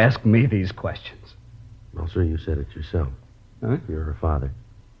 Why ask me these questions? Well, sir, you said it yourself. Huh? You're her father.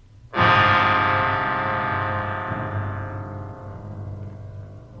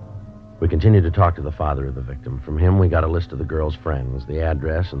 We continued to talk to the father of the victim. From him, we got a list of the girl's friends, the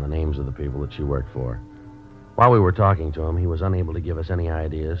address, and the names of the people that she worked for. While we were talking to him, he was unable to give us any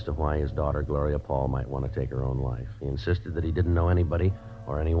idea as to why his daughter, Gloria Paul, might want to take her own life. He insisted that he didn't know anybody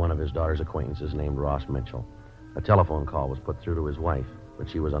or any one of his daughter's acquaintances named Ross Mitchell. A telephone call was put through to his wife, but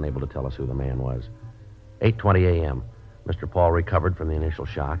she was unable to tell us who the man was. 8:20 a.m. Mr. Paul recovered from the initial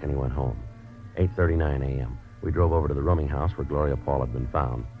shock, and he went home. 8:39 a.m. We drove over to the rooming house where Gloria Paul had been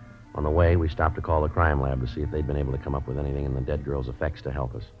found. On the way, we stopped to call the crime lab to see if they'd been able to come up with anything in the dead girl's effects to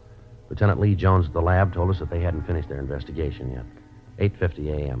help us. Lieutenant Lee Jones at the lab told us that they hadn't finished their investigation yet.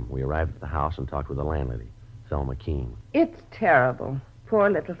 8:50 a.m. We arrived at the house and talked with the landlady, Thelma Keene. It's terrible. Poor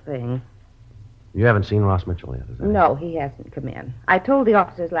little thing. You haven't seen Ross Mitchell yet, is that No, he hasn't come in. I told the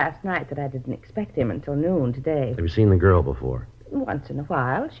officers last night that I didn't expect him until noon today. Have you seen the girl before? Once in a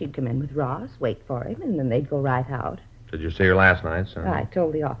while, she'd come in with Ross, wait for him, and then they'd go right out. Did you see her last night, sir? I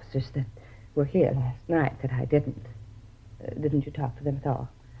told the officers that were here last night that I didn't. Didn't you talk to them at all?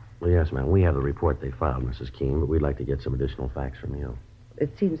 Well, yes, ma'am. We have the report they filed, Mrs. Keene, but we'd like to get some additional facts from you.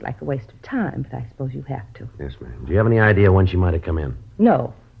 It seems like a waste of time, but I suppose you have to. Yes, ma'am. Do you have any idea when she might have come in?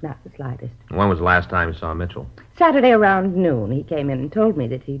 No, not the slightest. When was the last time you saw Mitchell? Saturday around noon, he came in and told me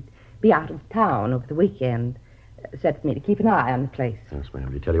that he'd be out of town over the weekend. Said for me to keep an eye on the place. Yes, ma'am.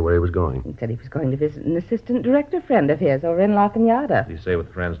 Did he tell you where he was going? He said he was going to visit an assistant director friend of his over in La Cañada. Did he say what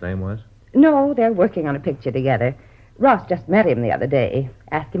the friend's name was? No, they're working on a picture together. Ross just met him the other day.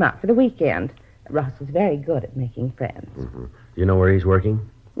 Asked him out for the weekend. Ross is very good at making friends. Mm-hmm. Do you know where he's working?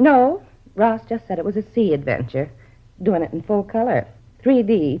 No, Ross just said it was a sea adventure. Doing it in full color.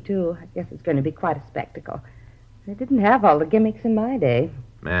 3D, too. I guess it's going to be quite a spectacle. They didn't have all the gimmicks in my day.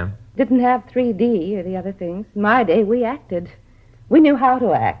 Ma'am? Didn't have 3D or the other things. In my day, we acted. We knew how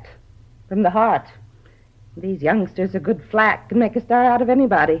to act. From the heart. These youngsters are good flack. Can make a star out of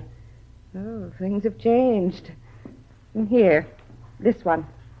anybody. Oh, things have changed. And here, this one.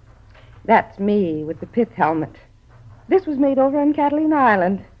 That's me with the pith helmet. This was made over on Catalina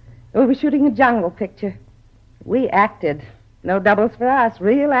Island. We were shooting a jungle picture. We acted. No doubles for us.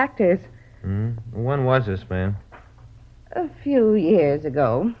 Real actors. When was this, ma'am? A few years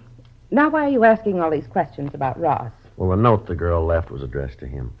ago. Now, why are you asking all these questions about Ross? Well, the note the girl left was addressed to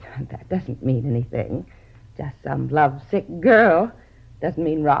him. That doesn't mean anything. Just some lovesick girl. Doesn't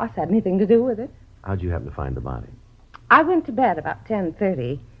mean Ross had anything to do with it. How'd you happen to find the body? I went to bed about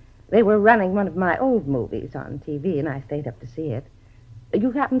 10:30. They were running one of my old movies on TV, and I stayed up to see it.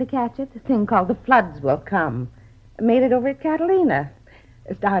 You happened to catch it? A thing called The Floods Will Come. Made it over at Catalina.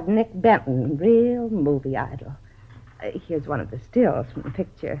 It starred Nick Benton, real movie idol. Here's one of the stills from the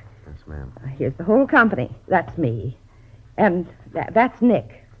picture. Yes, ma'am. Here's the whole company. That's me. And that's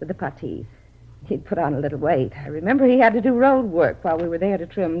Nick with the puttees. He'd put on a little weight. I remember he had to do road work while we were there to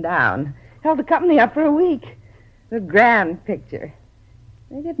trim down. Held the company up for a week. A grand picture.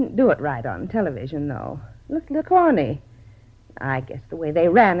 They didn't do it right on television, though. Looked a little corny. I guess the way they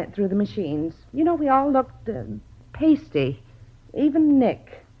ran it through the machines. You know, we all looked pasty. Even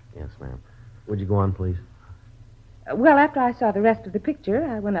Nick. Yes, ma'am. Would you go on, please? Well, after I saw the rest of the picture,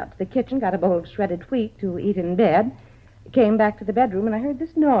 I went up to the kitchen, got a bowl of shredded wheat to eat in bed, came back to the bedroom, and I heard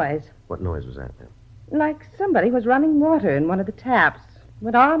this noise. What noise was that, ma'am? Like somebody was running water in one of the taps.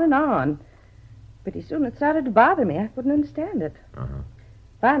 Went on and on. Pretty soon it started to bother me. I couldn't understand it.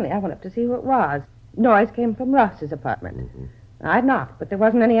 Finally, I went up to see who it was. Noise came from Ross's apartment. Mm-hmm. I knocked, but there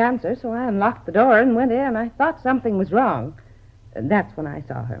wasn't any answer, so I unlocked the door and went in. I thought something was wrong. And that's when I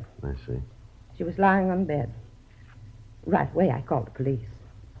saw her. I see. She was lying on bed. Right away, I called the police.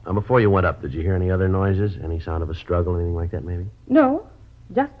 Before you went up, did you hear any other noises? Any sound of a struggle, anything like that, maybe? No,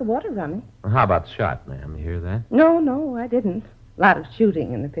 just the water running. Well, how about the shot, ma'am? You hear that? No, I didn't. A lot of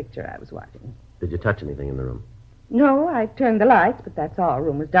shooting in the picture I was watching. Did you touch anything in the room? No, I turned the lights, but that's all. The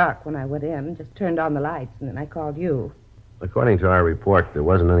room was dark when I went in. Just turned on the lights, and then I called you. According to our report, there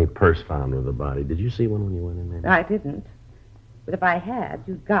wasn't any purse found with the body. Did you see one when you went in there? I didn't. But if I had,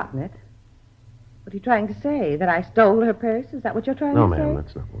 you'd gotten it. What are you trying to say? That I stole her purse? Is that what you're trying No, to say? No, ma'am,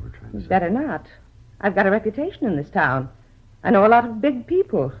 that's not what we're trying to say. Better not. I've got a reputation in this town. I know a lot of big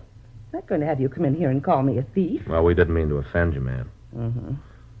people. I'm not going to have you come in here and call me a thief. Well, we didn't mean to offend you, ma'am. Mm-hmm.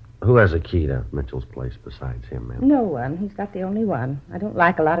 Who has a key to Mitchell's place besides him, ma'am? No one. He's got the only one. I don't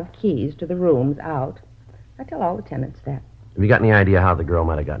like a lot of keys to the rooms out. I tell all the tenants that. Have you got any idea how the girl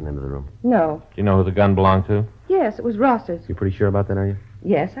might have gotten into the room? No. Do you know who the gun belonged to? Yes, it was Ross's. You pretty sure about that, are you?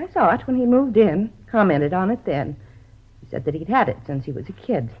 Yes, I saw it when he moved in. Commented on it then. He said that he'd had it since he was a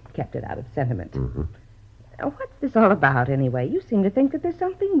kid. Kept it out of sentiment. Mm-hmm. What's this all about, anyway? You seem to think that there's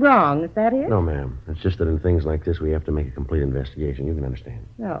something wrong. Is that it? No, ma'am. It's just that in things like this, we have to make a complete investigation. You can understand.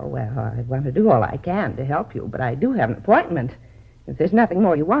 Oh, well, I want to do all I can to help you, but I do have an appointment. If there's nothing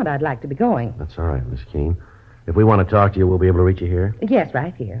more you want, I'd like to be going. That's all right, Miss Keene. If we want to talk to you, we'll be able to reach you here? Yes,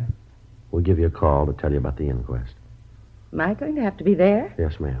 right here. We'll give you a call to tell you about the inquest. Am I going to have to be there?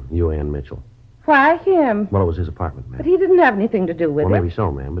 Yes, ma'am. You and Mitchell. Why him? Well, it was his apartment, ma'am. But he didn't have anything to do with Well, it. maybe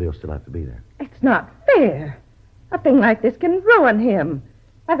so, ma'am, but he'll still have to be there. It's not fair. A thing like this can ruin him.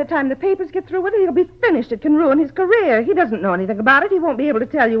 By the time the papers get through with it, he'll be finished. It can ruin his career. He doesn't know anything about it. He won't be able to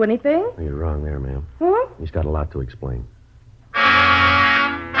tell you anything. Well, you're wrong there, ma'am. Huh? He's got a lot to explain.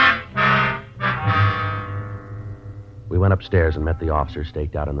 We went upstairs and met the officer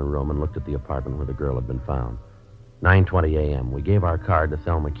staked out in the room and looked at the apartment where the girl had been found. 9:20 a.m. We gave our card to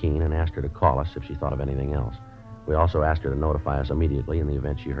Thelma Keene and asked her to call us if she thought of anything else. We also asked her to notify us immediately in the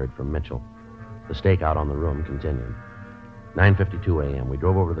event she heard from Mitchell. The stakeout on the room continued. 9:52 a.m. We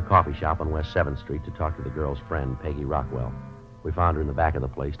drove over to the coffee shop on West 7th Street to talk to the girl's friend, Peggy Rockwell. We found her in the back of the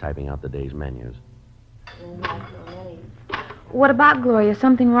place typing out the day's menus. What about Gloria?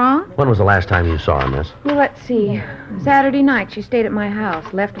 Something wrong? When was the last time you saw her, miss? Well, let's see. Saturday night, she stayed at my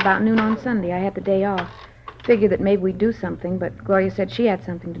house. Left about noon on Sunday. I had the day off. Figured that maybe we'd do something, but Gloria said she had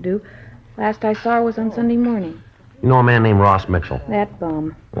something to do. Last I saw her was on Sunday morning. You know a man named Ross Mitchell? That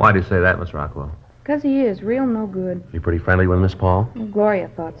bum. Why do you say that, Miss Rockwell? 'Cause he is. Real no good. You pretty friendly with Miss Paul? Well, Gloria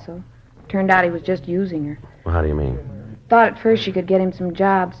thought so. Turned out he was just using her. Well, how do you mean? Thought at first she could get him some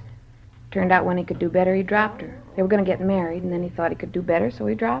jobs. Turned out when he could do better, he dropped her. They were going to get married, and then he thought he could do better, so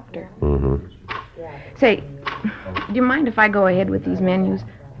he dropped her. Mm-hmm. Say, do you mind if I go ahead with these menus?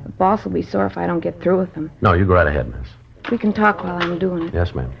 The boss will be sore if I don't get through with them. No, you go right ahead, miss. We can talk while I'm doing it.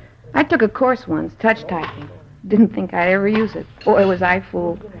 Yes, ma'am. I took a course once, touch typing. Didn't think I'd ever use it. Boy, was I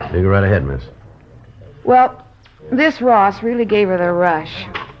fooled. You go right ahead, miss. Well, this Ross really gave her the rush.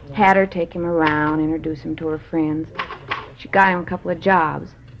 Had her take him around, introduce him to her friends. She got him a couple of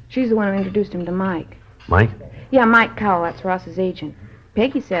jobs. She's the one who introduced him to Mike. Mike? Yeah, Mike Cowell, that's Ross's agent.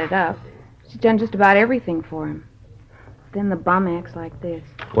 Peggy set it up. She's done just about everything for him. Then the bum acts like this.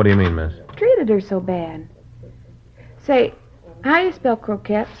 What do you mean, miss? Treated her so bad. Say, how do you spell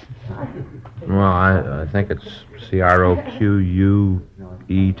croquettes? Well, I think it's Croquettes.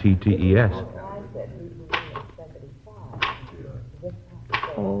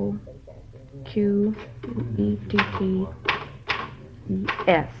 O-Q-E-T-T-E-S.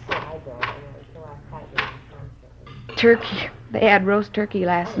 Turkey. They had roast turkey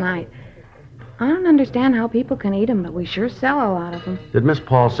last night. I don't understand how people can eat them, but we sure sell a lot of them. Did Miss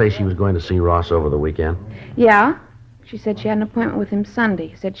Paul say she was going to see Ross over the weekend? Yeah. She said she had an appointment with him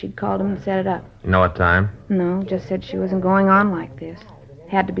Sunday. Said she'd called him and set it up. You know what time? No, just said she wasn't going on like this.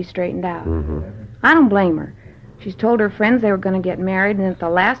 Had to be straightened out. Mm-hmm. I don't blame her. She's told her friends they were going to get married, and at the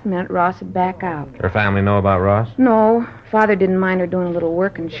last minute, Ross would back out. Her family know about Ross? No. Father didn't mind her doing a little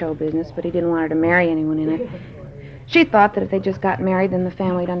work in show business, but he didn't want her to marry anyone in it. She thought that if they just got married, then the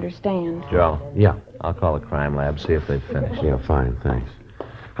family'd understand. Joe. Yeah. I'll call the crime lab, see if they've finished. Yeah, fine, thanks.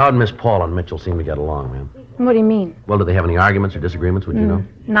 How'd Miss Paul and Mitchell seem to get along, ma'am? What do you mean? Well, did they have any arguments or disagreements, would you know?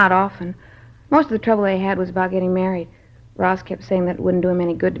 Not often. Most of the trouble they had was about getting married. Ross kept saying that it wouldn't do him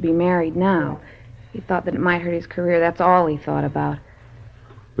any good to be married now. He thought that it might hurt his career. That's all he thought about.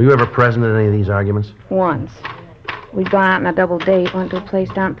 Were you ever present at any of these arguments? Once. We'd gone out on a double date, went to a place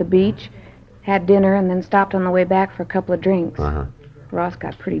down at the beach, had dinner, and then stopped on the way back for a couple of drinks. Uh-huh. Ross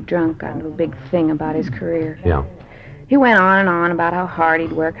got pretty drunk, got into a big thing about his career. Yeah. He went on and on about how hard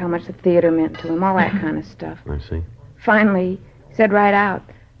he'd work, how much the theater meant to him, all that kind of stuff. I see. Finally, he said right out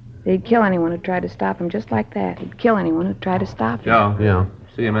that he'd kill anyone who tried to stop him, just like that. He'd kill anyone who tried to stop him. Joe. Yeah.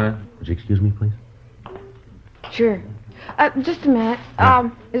 See you a minute. Would you excuse me, please? Sure. Just a minute.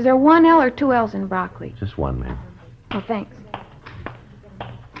 Is there one L or two L's in broccoli? Just one, ma'am. Oh, thanks.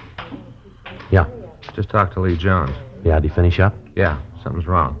 Yeah. Just talked to Lee Jones. Yeah, did he finish up? Yeah, something's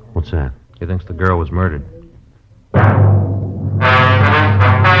wrong. What's that? He thinks the girl was murdered.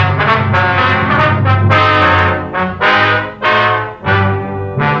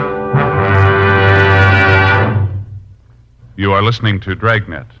 You are listening to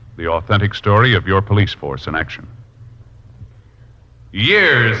Dragnet, the authentic story of your police force in action.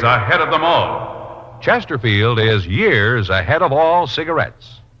 Years ahead of them all. Chesterfield is years ahead of all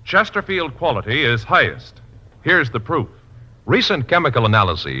cigarettes. Chesterfield quality is highest. Here's the proof. Recent chemical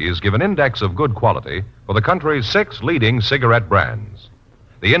analyses give an index of good quality for the country's 6 leading cigarette brands.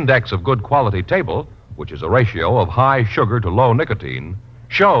 The index of good quality table, which is a ratio of high sugar to low nicotine,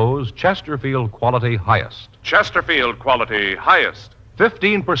 shows Chesterfield quality highest. Chesterfield quality highest.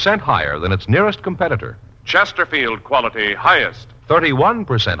 15% higher than its nearest competitor. Chesterfield quality highest.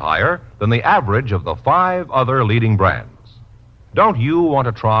 31% higher than the average of the 5 other leading brands. Don't you want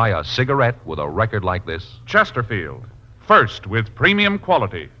to try a cigarette with a record like this? Chesterfield. First with premium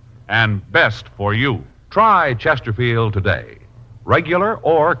quality and best for you. Try Chesterfield today. Regular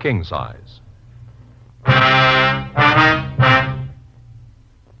or king size.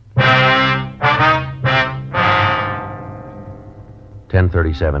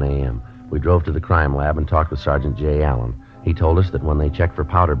 10:37 a.m. We drove to the crime lab and talked with Sergeant J. Allen. He told us that when they checked for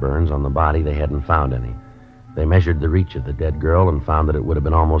powder burns on the body, they hadn't found any. They measured the reach of the dead girl and found that it would have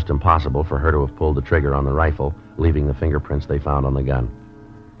been almost impossible for her to have pulled the trigger on the rifle, leaving the fingerprints they found on the gun.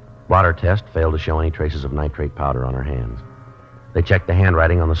 Blotter test failed to show any traces of nitrate powder on her hands. They checked the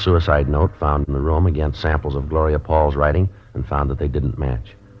handwriting on the suicide note found in the room against samples of Gloria Paul's writing and found that they didn't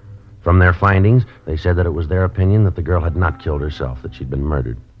match. From their findings, they said that it was their opinion that the girl had not killed herself, that she'd been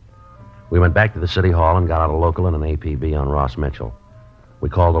murdered. We went back to the city hall and got out a local and an APB on Ross Mitchell. We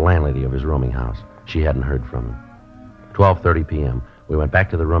called the landlady of his rooming house. She hadn't heard from him. 12:30 p.m., we went back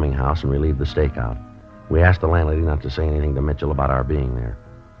to the rooming house and relieved the stakeout. We asked the landlady not to say anything to Mitchell about our being there.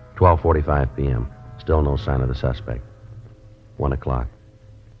 12:45 p.m. Still no sign of the suspect. 1 o'clock.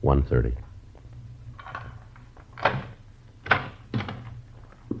 1:30.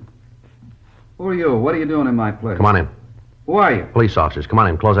 Who are you? What are you doing in my place? Come on in. Who are you? Police officers, come on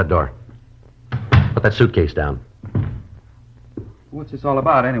in. Close that door. Put that suitcase down. What's this all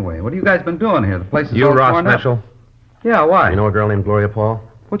about, anyway? What have you guys been doing here? The place is You all Ross torn up. Mitchell? Yeah, why? You know a girl named Gloria Paul?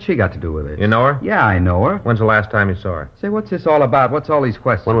 What's she got to do with it? You know her? Yeah, I know her. When's the last time you saw her? Say, what's this all about? What's all these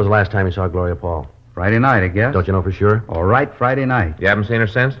questions? When was the last time you saw Gloria Paul? Friday night, I guess. Don't you know for sure? All right, Friday night. You haven't seen her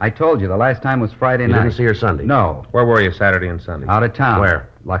since? I told you, the last time was Friday You night. didn't see her Sunday? No. Where were you Saturday and Sunday? Out of town. Where?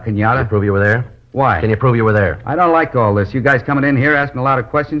 La Can you Cañada. prove you were there? Why? Can you prove you were there? I don't like all this. You guys coming in here asking a lot of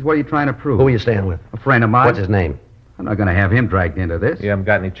questions. What are you trying to prove? Who are you staying with? A friend of mine. What's his name? I'm not going to have him dragged into this. You haven't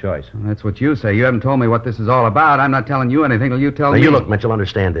got any choice. Well, that's what you say. You haven't told me what this is all about. I'm not telling you anything till you tell Now, me. you look, Mitchell,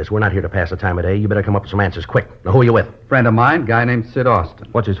 understand this. We're not here to pass the time of day. You better come up with some answers quick. Now, who are you with? Friend of mine, guy named Sid Austin.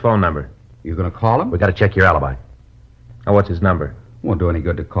 What's his phone number? You going to call him? We got to check your alibi. Oh, what's his number? Won't do any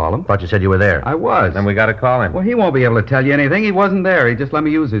good to call him. Thought you said you were there. I was. Then we got to call him. Well, he won't be able to tell you anything. He wasn't there. He just let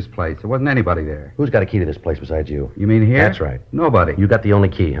me use his place. There wasn't anybody there. Who's got a key to this place besides you? You mean here? That's right. Nobody. You got the only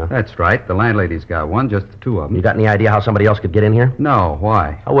key, huh? That's right. The landlady's got one, just the two of them. You got any idea how somebody else could get in here? No,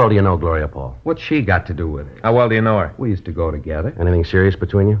 why? How well do you know Gloria Paul? What's she got to do with it? How well do you know her? We used to go together. Anything serious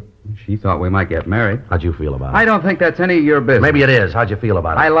between you? She thought we might get married. How'd you feel about it? I don't think that's any of your business. Maybe it is. How'd you feel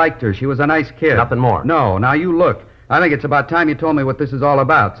about it? I liked her. She was a nice kid. Nothing more. No, now you look. I think it's about time you told me what this is all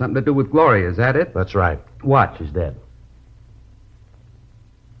about. Something to do with Gloria, is that it? That's right. What? She's dead.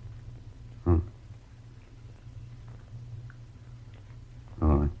 Oh.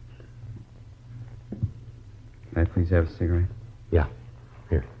 Oh. May I please have a cigarette? Yeah.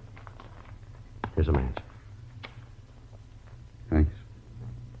 Here. Here's a match. Thanks.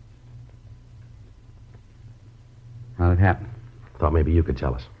 How'd it happen? Thought maybe you could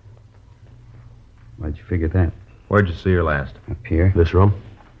tell us. Why'd you figure that? Where'd you see her last? Up here? This room?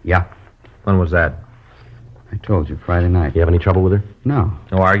 Yeah. When was that? I told you, Friday night. You have any trouble with her? No.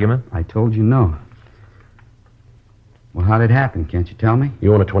 No argument? I told you no. Well, how'd it happen? Can't you tell me?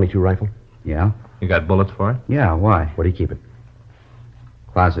 You own a .22 rifle? Yeah. You got bullets for it? Yeah, why? Where do you keep it?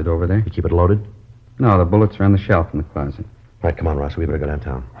 Closet over there. You keep it loaded? No, the bullets are on the shelf in the closet. All right, come on, Ross. We better go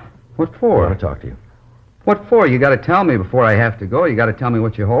downtown. What I for? want to talk to you. What for? You got to tell me before I have to go. You got to tell me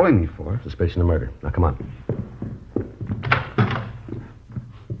what you're holding me for. Suspicion of murder. Now, come on.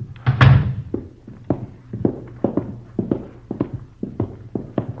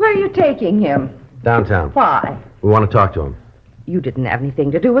 Where are you taking him? Downtown. Why? We want to talk to him. You didn't have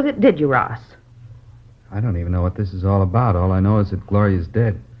anything to do with it, did you, Ross? I don't even know what this is all about. All I know is that Gloria's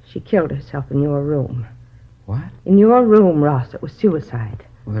dead. She killed herself in your room. What? In your room, Ross. It was suicide.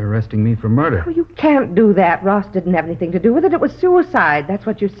 Well, they're arresting me for murder. Oh, you can't do that. Ross didn't have anything to do with it. It was suicide. That's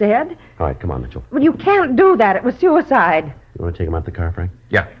what you said. All right, come on, Mitchell. Well, you can't do that. It was suicide. You want to take him out the car, Frank?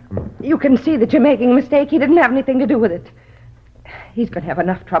 Yeah. Come on. You can see that you're making a mistake. He didn't have anything to do with it. He's going to have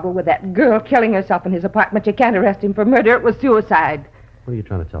enough trouble with that girl killing herself in his apartment. You can't arrest him for murder. It was suicide. What are you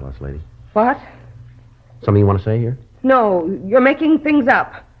trying to tell us, lady? What? Something you want to say here? No, you're making things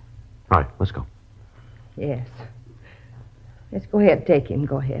up. All right, let's go. Yes. Yes, go ahead. Take him.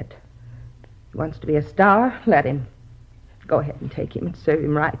 Go ahead. He wants to be a star. Let him. Go ahead and take him and serve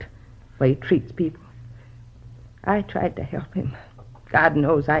him right. The way he treats people. I tried to help him. God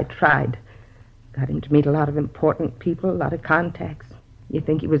knows I tried. Got him to meet a lot of important people, a lot of contacts. You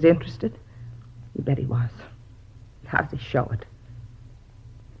think he was interested? You bet he was. How does he show it?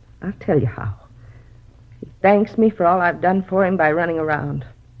 I'll tell you how. He thanks me for all I've done for him by running around,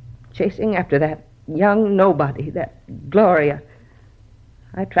 chasing after that young nobody, that Gloria.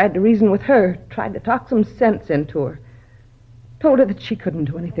 I tried to reason with her, tried to talk some sense into her. Told her that she couldn't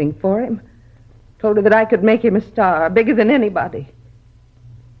do anything for him. Told her that I could make him a star, bigger than anybody.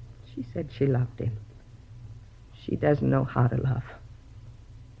 She said she loved him. She doesn't know how to love.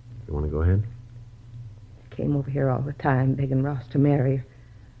 You want to go ahead? Came over here all the time, begging Ross to marry her.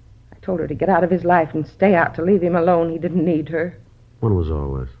 I told her to get out of his life and stay out, to leave him alone. He didn't need her. When was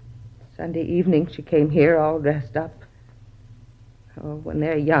all this? Sunday evening, she came here all dressed up. Oh, when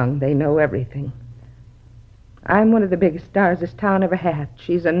they're young, they know everything. I'm one of the biggest stars this town ever had.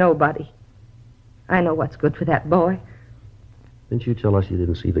 She's a nobody. I know what's good for that boy. Didn't you tell us you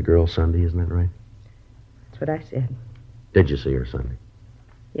didn't see the girl Sunday, isn't that right? That's what I said. Did you see her Sunday?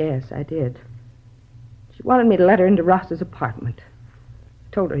 Yes, I did. She wanted me to let her into Ross's apartment.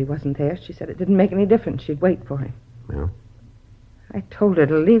 I told her he wasn't there. She said it didn't make any difference. She'd wait for him. Yeah? I told her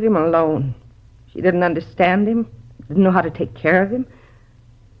to leave him alone. She didn't understand him, didn't know how to take care of him.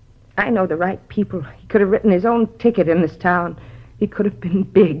 I know the right people. He could have written his own ticket in this town. He could have been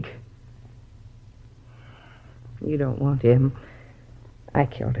big. You don't want him. I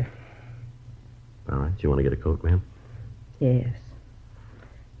killed her. All right. Do you want to get a coat, ma'am? Yes.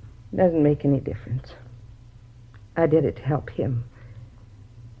 Doesn't make any difference. I did it to help him.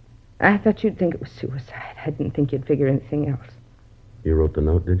 I thought you'd think it was suicide. I didn't think you'd figure anything else. You wrote the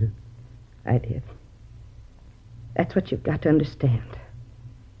note, did you? I did. That's what you've got to understand.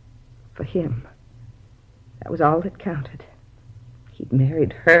 For him, that was all that counted. He'd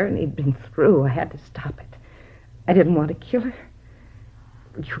married her and he'd been through. I had to stop it. I didn't want to kill her.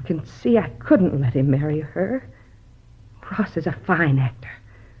 You can see I couldn't let him marry her. Ross is a fine actor.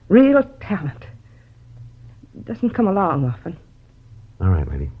 Real talent. Doesn't come along often. All right,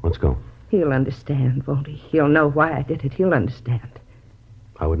 lady. Let's go. He'll understand, won't he? He'll know why I did it. He'll understand.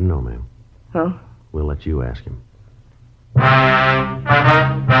 I wouldn't know, ma'am. Oh? We'll let you ask him.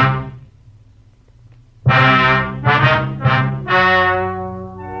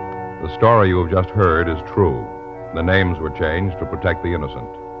 The story you have just heard is true. The names were changed to protect the innocent.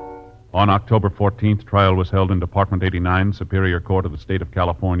 On October 14th, trial was held in Department 89, Superior Court of the State of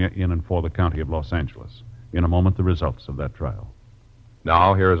California, in and for the County of Los Angeles. In a moment, the results of that trial.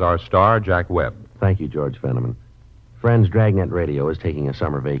 Now, here is our star, Jack Webb. Thank you, George Fenneman. Friends, Dragnet Radio is taking a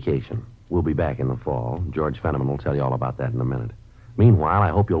summer vacation. We'll be back in the fall. George Fenneman will tell you all about that in a minute. Meanwhile, I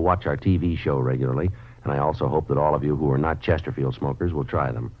hope you'll watch our TV show regularly, and I also hope that all of you who are not Chesterfield smokers will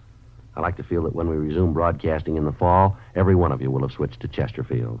try them. I like to feel that when we resume broadcasting in the fall, every one of you will have switched to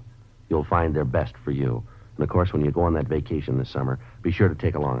Chesterfield. You'll find their best for you. And, of course, when you go on that vacation this summer, be sure to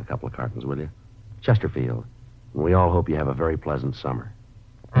take along a couple of cartons, will you? Chesterfield. And we all hope you have a very pleasant summer.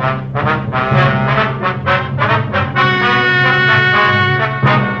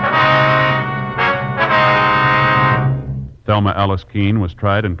 Thelma Alice Keene was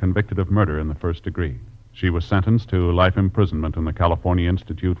tried and convicted of murder in the first degree. She was sentenced to life imprisonment in the California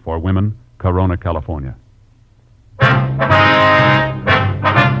Institute for Women, Corona, California.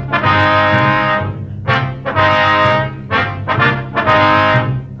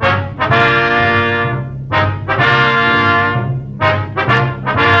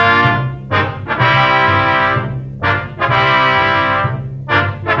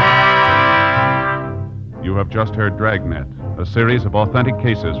 You have just heard Dragnet, a series of authentic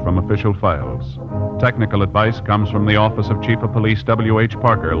cases from official files. Technical advice comes from the Office of Chief of Police W.H.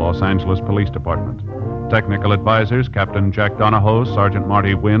 Parker, Los Angeles Police Department. Technical advisors, Captain Jack Donahoe, Sergeant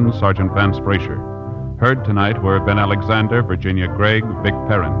Marty Wynn, Sergeant Vance Brasher. Heard tonight were Ben Alexander, Virginia Gregg, Vic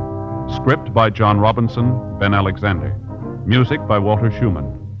Perrin. Script by John Robinson, Ben Alexander. Music by Walter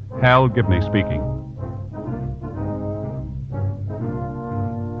Schumann. Hal Gibney speaking.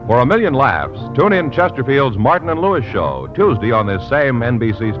 For a million laughs, tune in Chesterfield's Martin and Lewis show, Tuesday on this same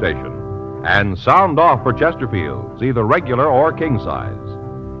NBC station. And sound off for Chesterfields, either regular or king size.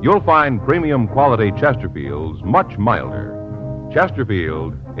 You'll find premium quality Chesterfields much milder.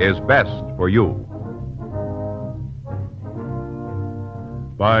 Chesterfield is best for you.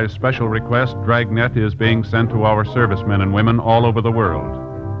 By special request, Dragnet is being sent to our servicemen and women all over the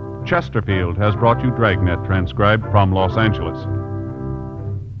world. Chesterfield has brought you Dragnet, transcribed from Los Angeles.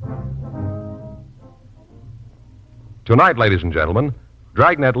 Tonight, ladies and gentlemen,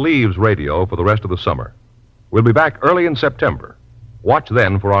 Dragnet leaves radio for the rest of the summer. We'll be back early in September. Watch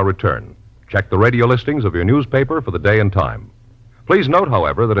then for our return. Check the radio listings of your newspaper for the day and time. Please note,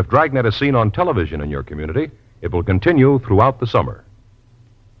 however, that if Dragnet is seen on television in your community, it will continue throughout the summer.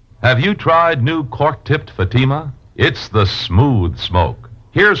 Have you tried new cork-tipped Fatima? It's the smooth smoke.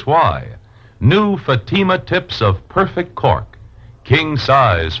 Here's why. New Fatima tips of perfect cork, king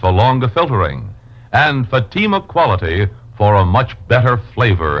size for longer filtering, and Fatima quality for a much better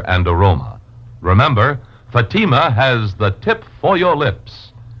flavor and aroma. Remember, Fatima has the tip for your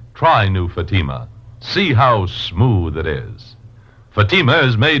lips. Try new Fatima. See how smooth it is. Fatima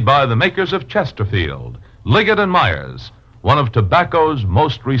is made by the makers of Chesterfield, Liggett and Myers, one of tobacco's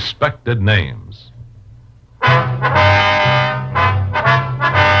most respected names.